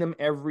train them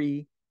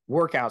every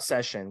workout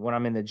session when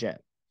I'm in the gym.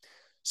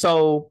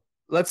 So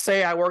let's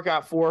say I work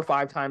out 4 or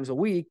 5 times a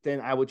week,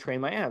 then I would train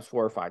my abs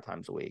 4 or 5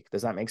 times a week.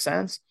 Does that make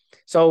sense?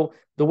 So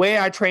the way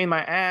I train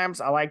my abs,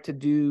 I like to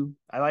use,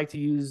 I like to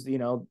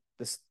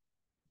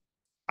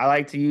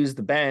use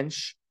the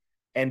bench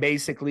and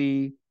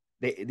basically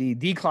the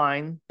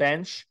decline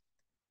bench.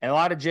 And a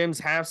lot of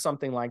gyms have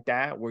something like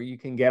that where you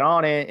can get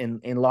on it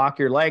and lock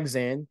your legs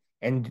in.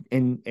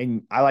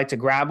 And I like to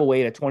grab a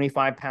weight, a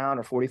 25-pound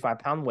or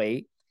 45-pound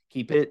weight,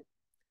 keep it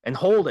and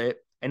hold it,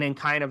 and then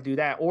kind of do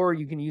that. Or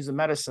you can use a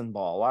medicine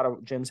ball. A lot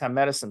of gyms have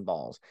medicine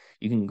balls.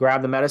 You can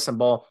grab the medicine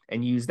ball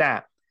and use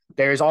that.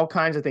 There's all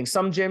kinds of things.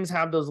 Some gyms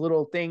have those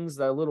little things,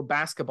 the little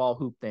basketball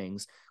hoop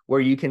things,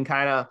 where you can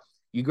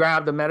you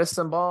grab the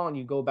medicine ball and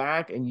you go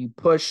back and you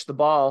push the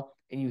ball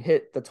and you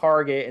hit the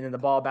target and then the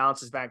ball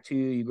bounces back to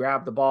you. You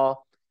grab the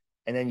ball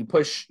and then you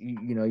push,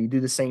 you do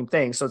the same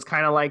thing. So it's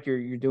kind of like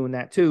you're doing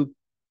that too.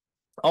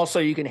 Also,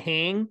 you can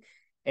hang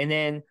and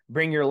then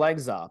bring your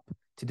legs up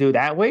to do it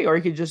that way, or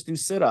you could just do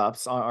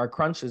sit-ups or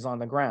crunches on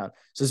the ground.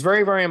 So it's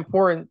very, very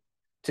important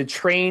to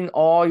train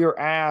all your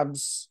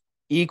abs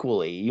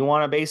equally. You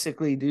want to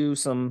basically do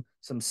some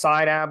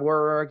side ab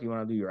work. You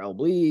want to do your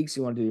obliques.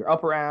 You want to do your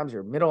upper abs,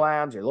 your middle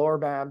abs, your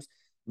lower abs.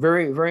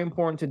 Very, very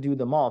important to do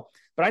them all.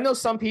 But I know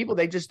some people,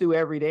 they just do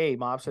every day,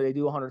 Mob. So they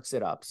do 100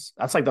 sit-ups.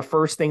 That's like the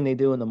first thing they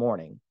do in the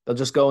morning. They'll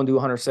just go and do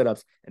 100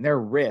 sit-ups, and they're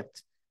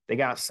ripped. They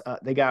got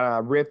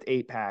a ripped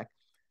 8-pack.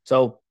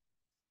 So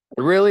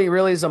it really,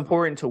 really is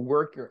important to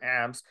work your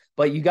abs,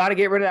 but you got to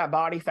get rid of that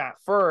body fat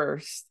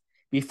first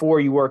before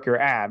you work your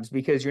abs,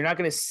 because you're not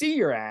going to see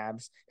your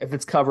abs if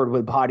it's covered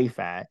with body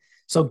fat.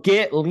 So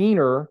get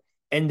leaner,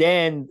 and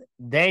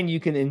then you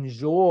can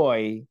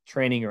enjoy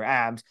training your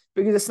abs,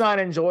 because it's not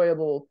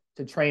enjoyable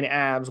to train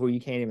abs where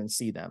you can't even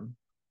see them.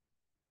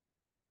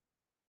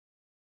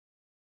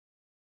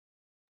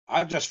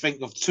 I just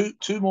think of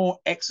two more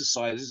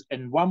exercises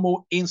and one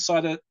more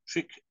insider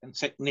trick and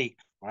technique.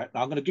 Right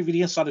now, I'm going to give you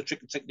the insider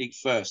trick and technique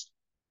first.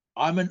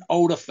 I'm an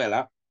older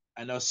fella,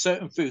 and there are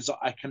certain foods that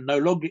I can no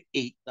longer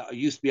eat that I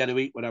used to be able to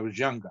eat when I was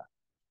younger.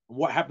 And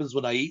what happens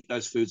when I eat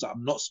those foods that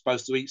I'm not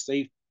supposed to eat,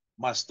 Steve?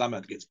 My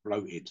stomach gets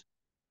bloated.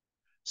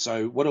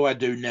 So what do I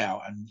do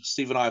now? And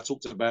Steve and I have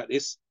talked about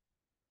this: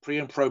 pre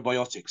and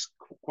probiotics,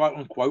 quote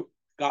unquote,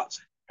 gut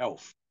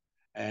health.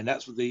 And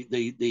that's what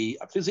the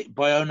physic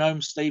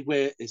bionome, Steve,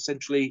 where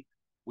essentially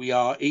we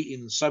are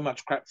eating so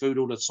much crap food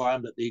all the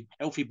time that the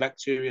healthy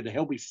bacteria, the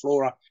healthy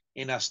flora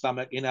in our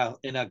stomach, in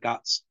our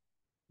guts,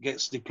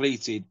 gets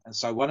depleted. And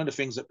so one of the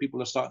things that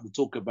people are starting to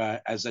talk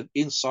about as an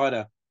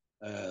insider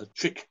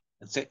trick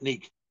and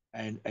technique,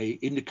 and a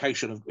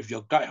indication of if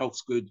your gut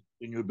health's good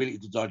and your ability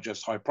to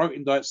digest high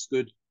protein diet's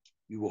good,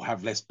 you will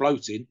have less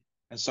bloating.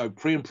 And so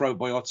pre and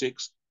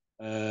probiotics,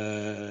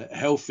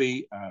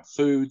 healthy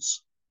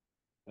foods.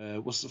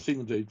 What's the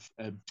thing, dude?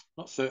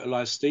 Not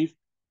fertilized, Steve.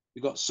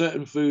 We've got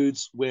certain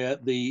foods where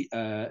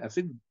I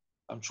think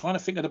I'm trying to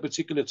think of a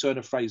particular turn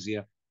of phrase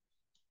here.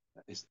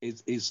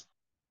 Is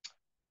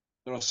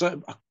there are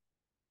certain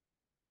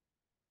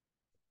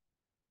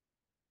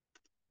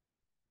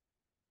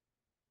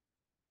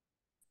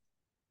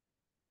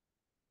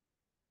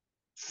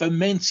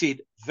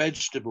fermented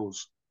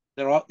vegetables.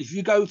 There are, if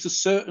you go to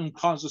certain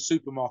kinds of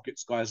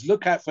supermarkets, guys,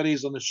 look out for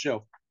these on the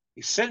shelf.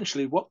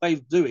 Essentially, what they're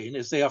doing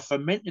is they are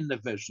fermenting the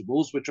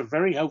vegetables, which are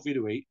very healthy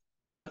to eat.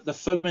 The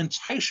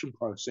fermentation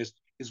process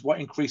is what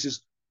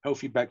increases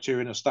healthy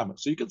bacteria in the stomach.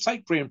 So you can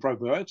take pre and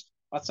probiotics.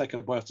 I take a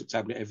biotic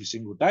tablet every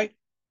single day,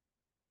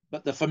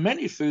 but the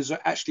fermented foods are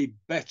actually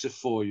better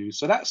for you.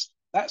 So that's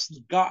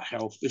the gut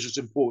health, which is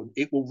important.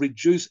 It will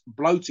reduce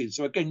bloating.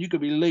 So again, you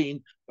could be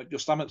lean, but your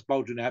stomach's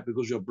bulging out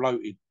because you're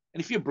bloated.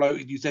 And if you're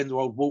bloated, you tend to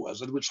hold water,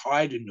 which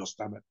hide in your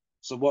stomach.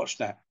 So watch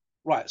that.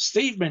 Right,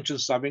 Steve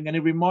mentioned something, and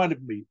it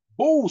reminded me.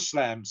 Ball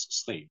slams,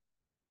 Steve.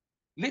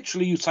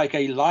 Literally, you take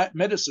a light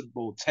medicine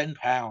ball, 10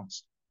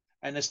 pounds,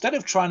 and instead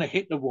of trying to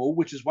hit the wall,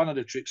 which is one of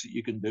the tricks that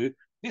you can do,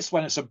 this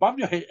one, it's above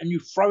your head, and you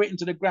throw it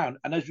into the ground.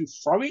 And as you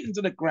throw it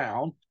into the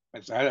ground,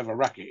 it's a hell of a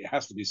racket, it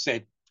has to be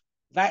said,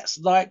 that's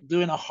like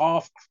doing a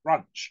half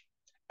crunch.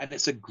 And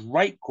it's a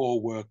great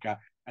core worker.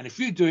 And if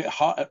you do it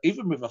hard,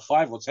 even with a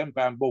 5 or 10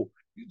 pound ball,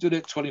 you do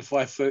it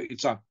 25, 30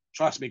 times.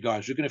 Trust me,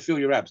 guys, you're going to feel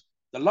your abs.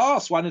 The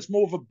last one is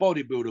more of a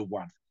bodybuilder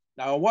one.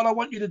 Now, what I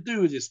want you to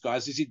do with this,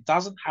 guys, is it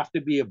doesn't have to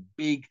be a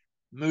big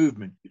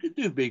movement. You can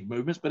do big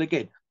movements, but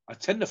again, I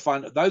tend to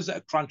find that those that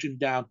are crunching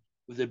down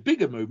with the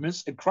bigger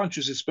movements, and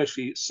crunches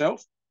especially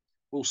itself,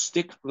 will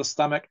stick the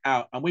stomach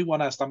out, and we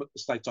want our stomach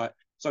to stay tight.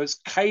 So it's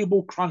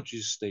cable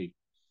crunches, Steve.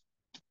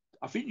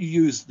 I think you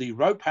use the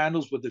rope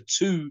handles with the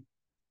 2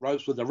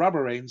 ropes with the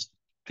rubber ends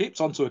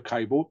clipped onto a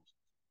cable.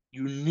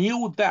 You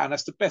kneel down.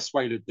 That's the best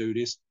way to do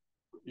this.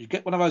 You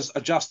get one of those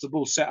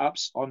adjustable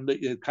setups on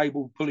the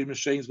cable pulley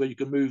machines where you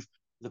can move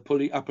the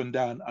pulley up and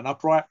down and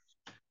upright.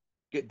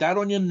 Get down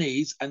on your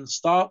knees and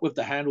start with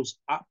the handles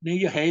up near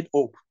your head,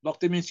 or lock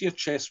them into your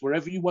chest,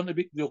 wherever you want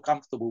to feel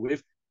comfortable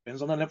with.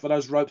 Depends on the length of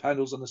those rope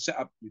handles and the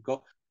setup you've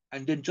got.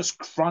 And then just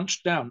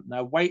crunch down.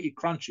 Now, weighted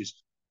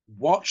crunches.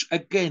 Watch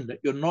again that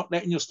you're not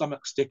letting your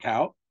stomach stick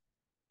out.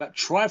 But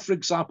try, for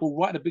example,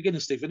 right at the beginning,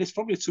 Steve, and it's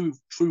probably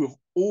true of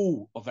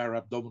all of our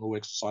abdominal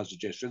exercise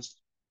suggestions,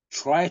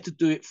 try to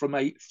do it from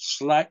a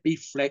slightly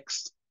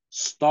flexed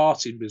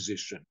starting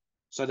position.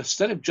 So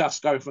instead of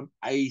just going from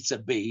A to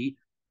B,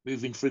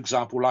 moving, for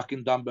example, like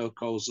in dumbbell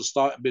curls, the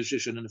starting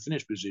position and the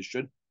finish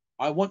position,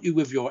 I want you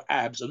with your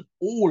abs and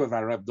all of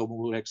our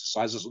abdominal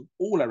exercises and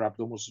all our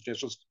abdominal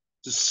suggestions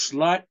to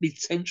slightly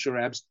tense your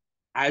abs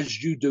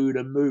as you do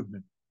the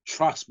movement.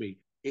 Trust me,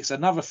 it's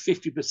another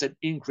 50%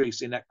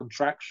 increase in that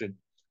contraction.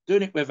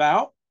 Doing it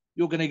without,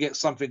 you're going to get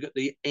something at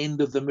the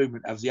end of the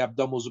movement as the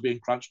abdominals are being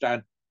crunched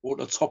down, or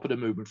at the top of the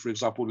movement, for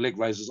example, leg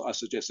raises, I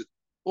suggested,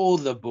 or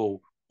the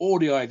ball, all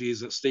the ideas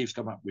that Steve's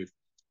come up with.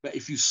 But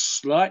if you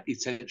slightly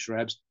tense your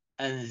abs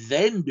and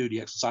then do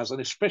the exercise, and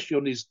especially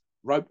on these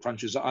rope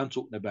crunches that I'm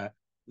talking about,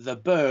 the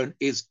burn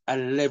is a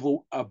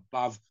level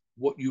above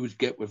what you would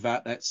get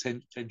without that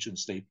tension,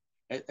 Steve.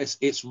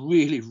 It's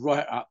really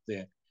right up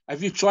there.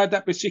 Have you tried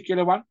that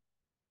particular one?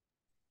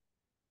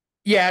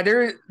 Yeah,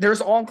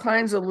 there's all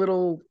kinds of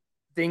little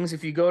things.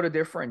 If you go to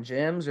different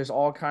gyms, there's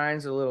all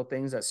kinds of little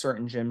things that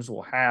certain gyms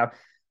will have.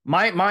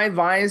 My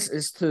advice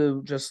is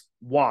to just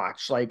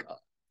watch, like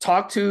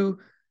talk to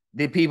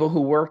the people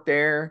who work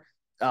there,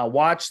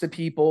 watch the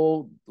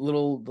people, the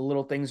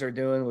little things they're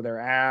doing with their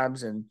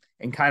abs, and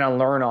kind of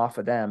learn off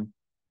of them.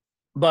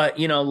 But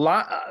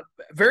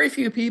very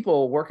few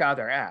people work out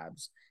their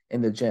abs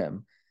in the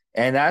gym,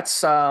 and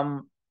that's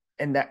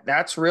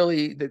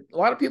really a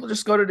lot of people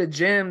just go to the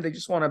gym. They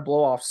just want to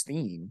blow off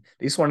steam.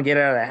 They just want to get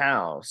out of the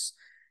house,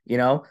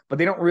 but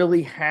they don't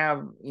really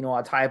have,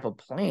 a type of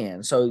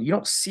plan. So you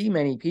don't see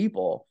many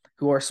people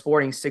who are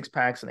sporting 6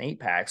 packs and 8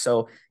 packs.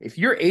 So if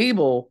you're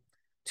able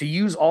to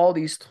use all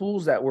these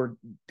tools that we're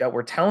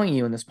telling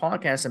you in this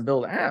podcast and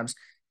build abs,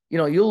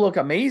 you'll look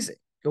amazing.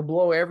 You'll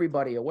blow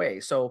everybody away.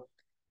 So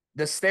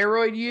the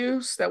steroid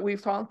use that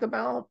we've talked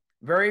about,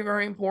 very,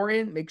 very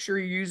important. Make sure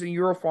you're using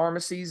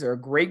Europharmacies. They're a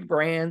great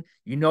brand.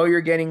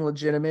 You're getting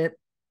legitimate.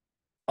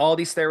 All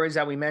these steroids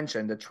that we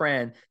mentioned, the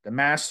Tren, the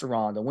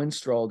Masteron, the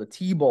Winstrol, the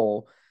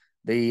T-Bol,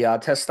 the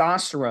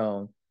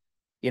testosterone,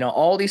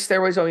 all these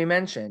steroids that we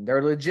mentioned,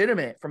 they're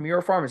legitimate from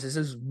Europharmacies. This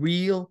is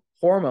real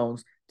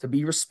hormones to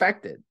be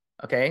respected,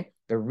 okay?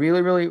 They're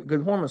really, really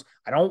good hormones.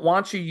 I don't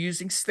want you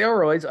using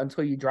steroids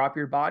until you drop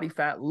your body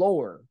fat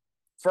lower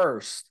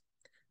first.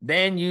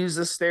 Then use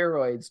the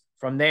steroids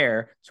from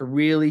there to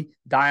really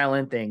dial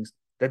in things.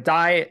 The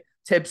diet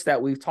tips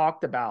that we've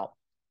talked about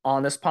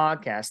on this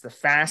podcast, the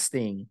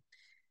fasting,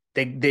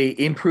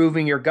 the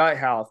improving your gut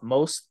health.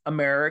 Most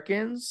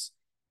Americans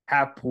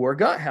have poor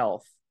gut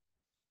health.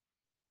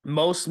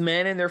 Most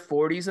men in their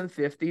 40s and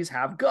 50s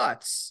have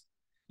guts.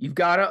 You've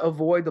got to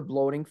avoid the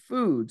bloating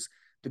foods,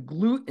 the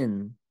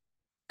gluten.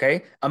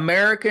 Okay.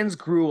 Americans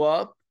grew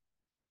up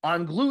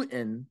on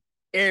gluten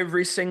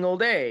every single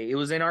day. It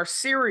was in our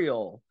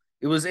cereal.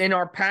 It was in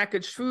our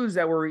packaged foods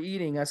that we were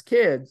eating as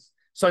kids.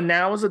 So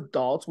now as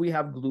adults, we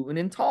have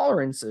gluten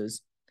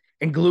intolerances,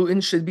 and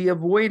gluten should be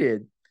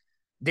avoided.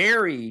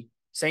 Dairy,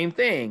 same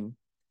thing.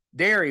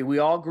 Dairy, we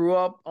all grew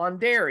up on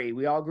dairy.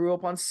 We all grew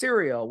up on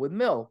cereal with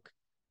milk.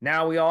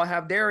 Now we all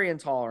have dairy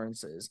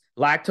intolerances.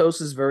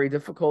 Lactose is very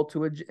difficult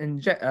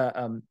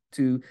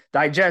to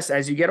digest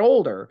as you get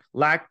older.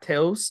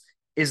 Lactose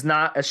is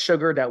not a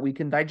sugar that we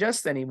can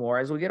digest anymore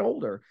as we get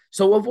older.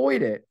 So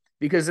avoid it,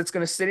 because it's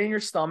going to sit in your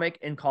stomach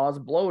and cause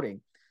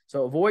bloating.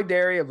 So avoid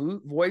dairy,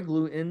 avoid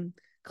gluten,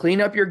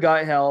 clean up your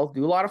gut health,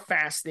 do a lot of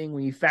fasting.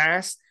 When you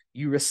fast,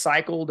 you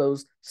recycle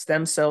those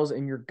stem cells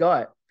in your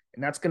gut,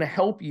 and that's going to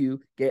help you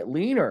get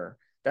leaner.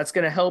 That's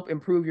going to help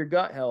improve your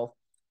gut health.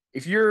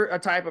 If you're a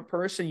type of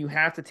person, you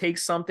have to take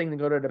something to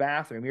go to the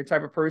bathroom. You're a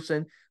type of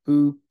person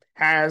who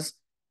has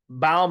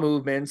bowel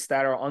movements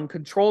that are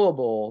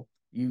uncontrollable.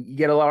 You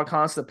get a lot of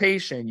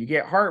constipation, you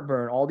get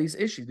heartburn, all these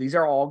issues. These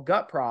are all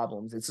gut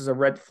problems. This is a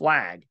red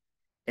flag,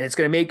 and it's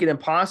going to make it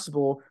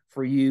impossible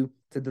for you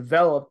to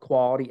develop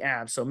quality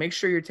abs. So make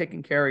sure you're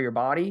taking care of your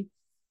body,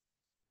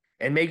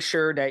 and make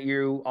sure that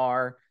you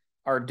are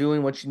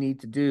doing what you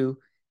need to do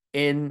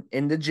in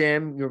the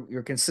gym.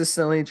 You're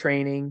consistently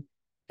training,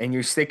 and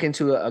you're sticking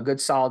to a good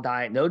solid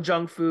diet. No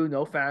junk food,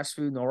 no fast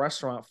food, no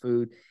restaurant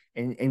food.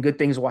 And good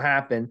things will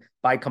happen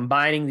by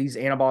combining these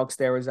anabolic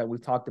steroids that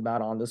we've talked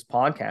about on this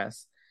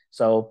podcast.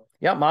 So,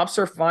 yeah,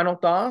 Mobster, final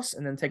thoughts,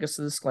 and then take us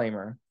to the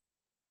disclaimer.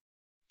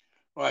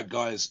 All right,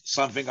 guys,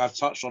 something I've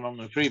touched on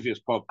the previous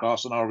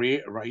podcast, and I'll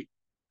reiterate,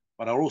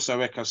 but I'll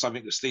also echo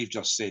something that Steve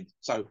just said.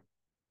 So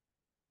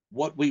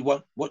what you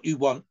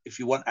want, if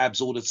you want abs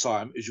all the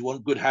time, is you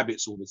want good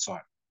habits all the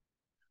time.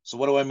 So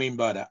what do I mean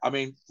by that? I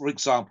mean, for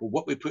example,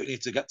 what we're putting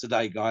into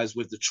today, guys,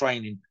 with the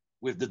training,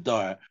 with the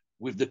diet,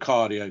 with the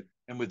cardio,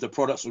 and with the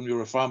products from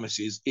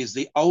Europharmacies is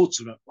the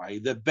ultimate way,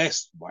 the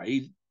best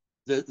way,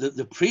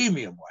 the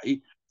premium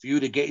way for you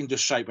to get into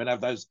shape and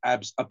have those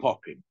abs a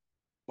popping.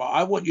 But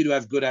I want you to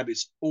have good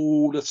habits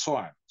all the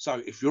time.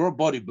 So if you're a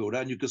bodybuilder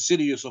and you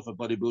consider yourself a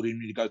bodybuilder and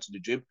you need to go to the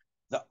gym,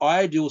 the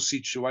ideal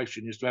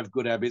situation is to have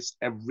good habits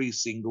every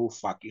single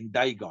fucking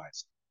day,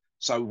 guys.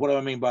 So what do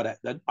I mean by that?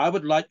 Then I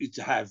would like you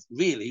to have,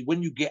 really,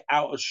 when you get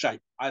out of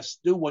shape, I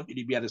still want you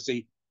to be able to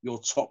see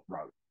your top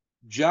row.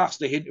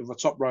 Just a hint of a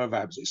top row of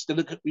abs. It's still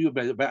looking at you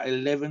about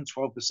 11,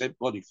 12%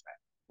 body fat.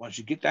 Once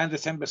you get down to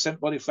 10%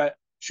 body fat,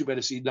 you should be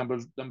able to see number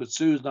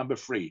 2 is number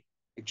 3.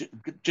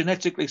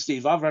 Genetically,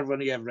 Steve, I've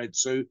only ever had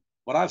 2,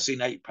 but I've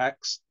seen 8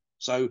 packs.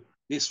 So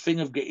this thing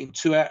of getting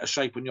too out of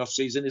shape in your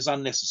season is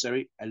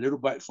unnecessary. A little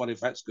bit of body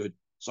fat's good.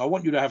 So I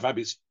want you to have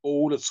habits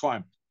all the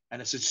time. And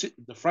it's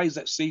the phrase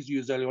that Steve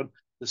used earlier on,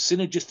 the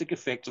synergistic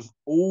effect of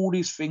all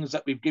these things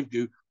that we've given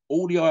you,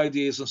 all the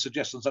ideas and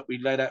suggestions that we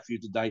laid out for you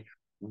today,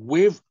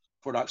 with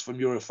products from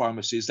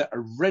Europharmacies that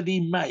are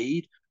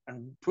ready-made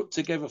and put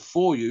together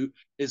for you,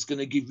 is going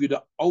to give you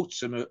the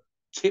ultimate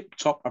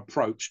tip-top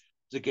approach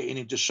to getting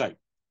into shape.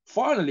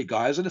 Finally,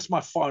 guys, and it's my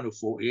final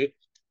thought here,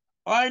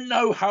 I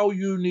know how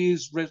New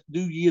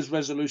Year's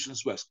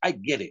resolutions works. I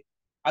get it.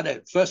 I know.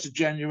 1st of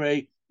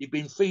January, you've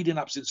been feeding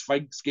up since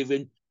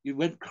Thanksgiving. You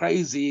went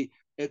crazy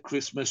at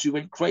Christmas. You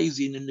went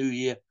crazy in the New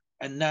Year.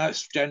 And now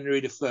it's January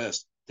the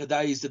 1st.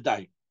 Today is the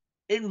day.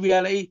 In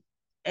reality,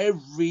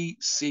 every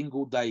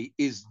single day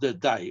is the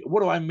day.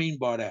 What do I mean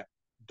by that?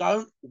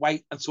 Don't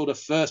wait until the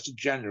 1st of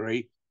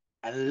January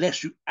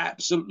unless you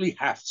absolutely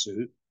have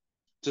to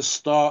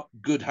start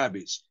good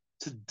habits.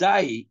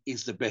 Today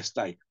is the best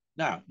day.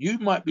 Now, you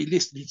might be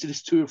listening to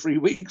this 2 or 3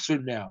 weeks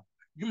from now.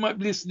 You might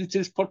be listening to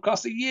this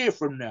podcast a year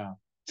from now.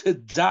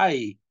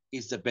 Today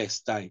is the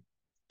best day.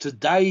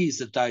 Today is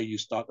the day you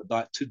start the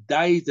diet.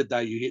 Today is the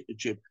day you hit the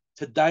gym.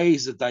 Today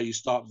is the day you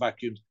start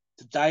vacuums.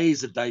 Today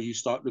is the day you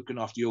start looking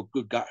after your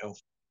good gut health.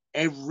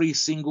 Every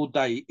single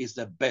day is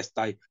the best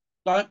day.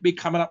 Don't be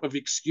coming up with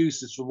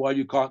excuses for why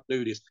you can't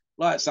do this.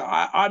 Like I said,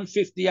 I'm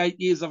 58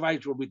 years of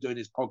age when we're doing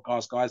this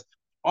podcast, guys.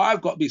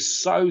 I've got to be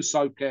so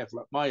careful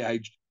at my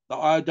age that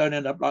I don't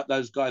end up like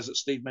those guys that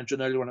Steve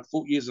mentioned earlier on at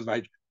 40 years of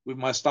age with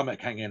my stomach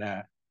hanging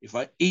out. If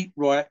I eat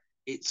right,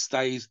 it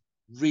stays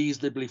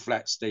reasonably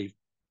flat, Steve.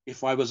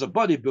 If I was a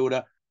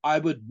bodybuilder, I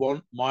would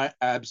want my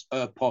abs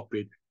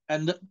popping.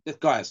 And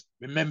guys,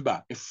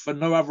 remember, if for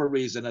no other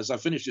reason, as I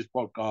finish this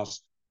podcast,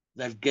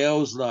 that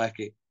girls like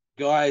it,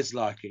 guys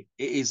like it,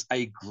 it is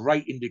a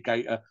great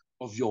indicator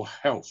of your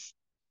health.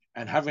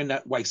 And having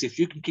that waist, if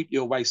you can keep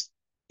your waist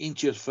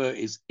into your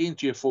 30s,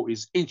 into your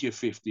 40s, into your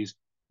 50s,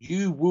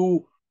 you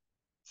will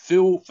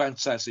feel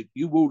fantastic.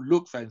 You will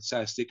look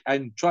fantastic.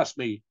 And trust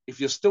me, if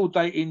you're still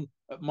dating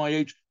at my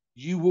age,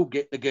 you will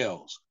get the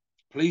girls.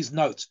 Please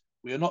note,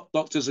 we are not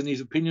doctors and these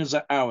opinions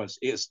are ours.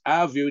 It's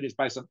our view and it's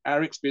based on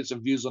our experience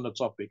and views on the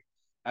topic.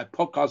 Our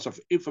podcasts are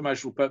for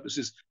informational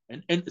purposes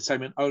and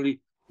entertainment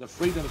only. The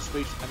freedom of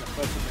speech and the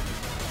personal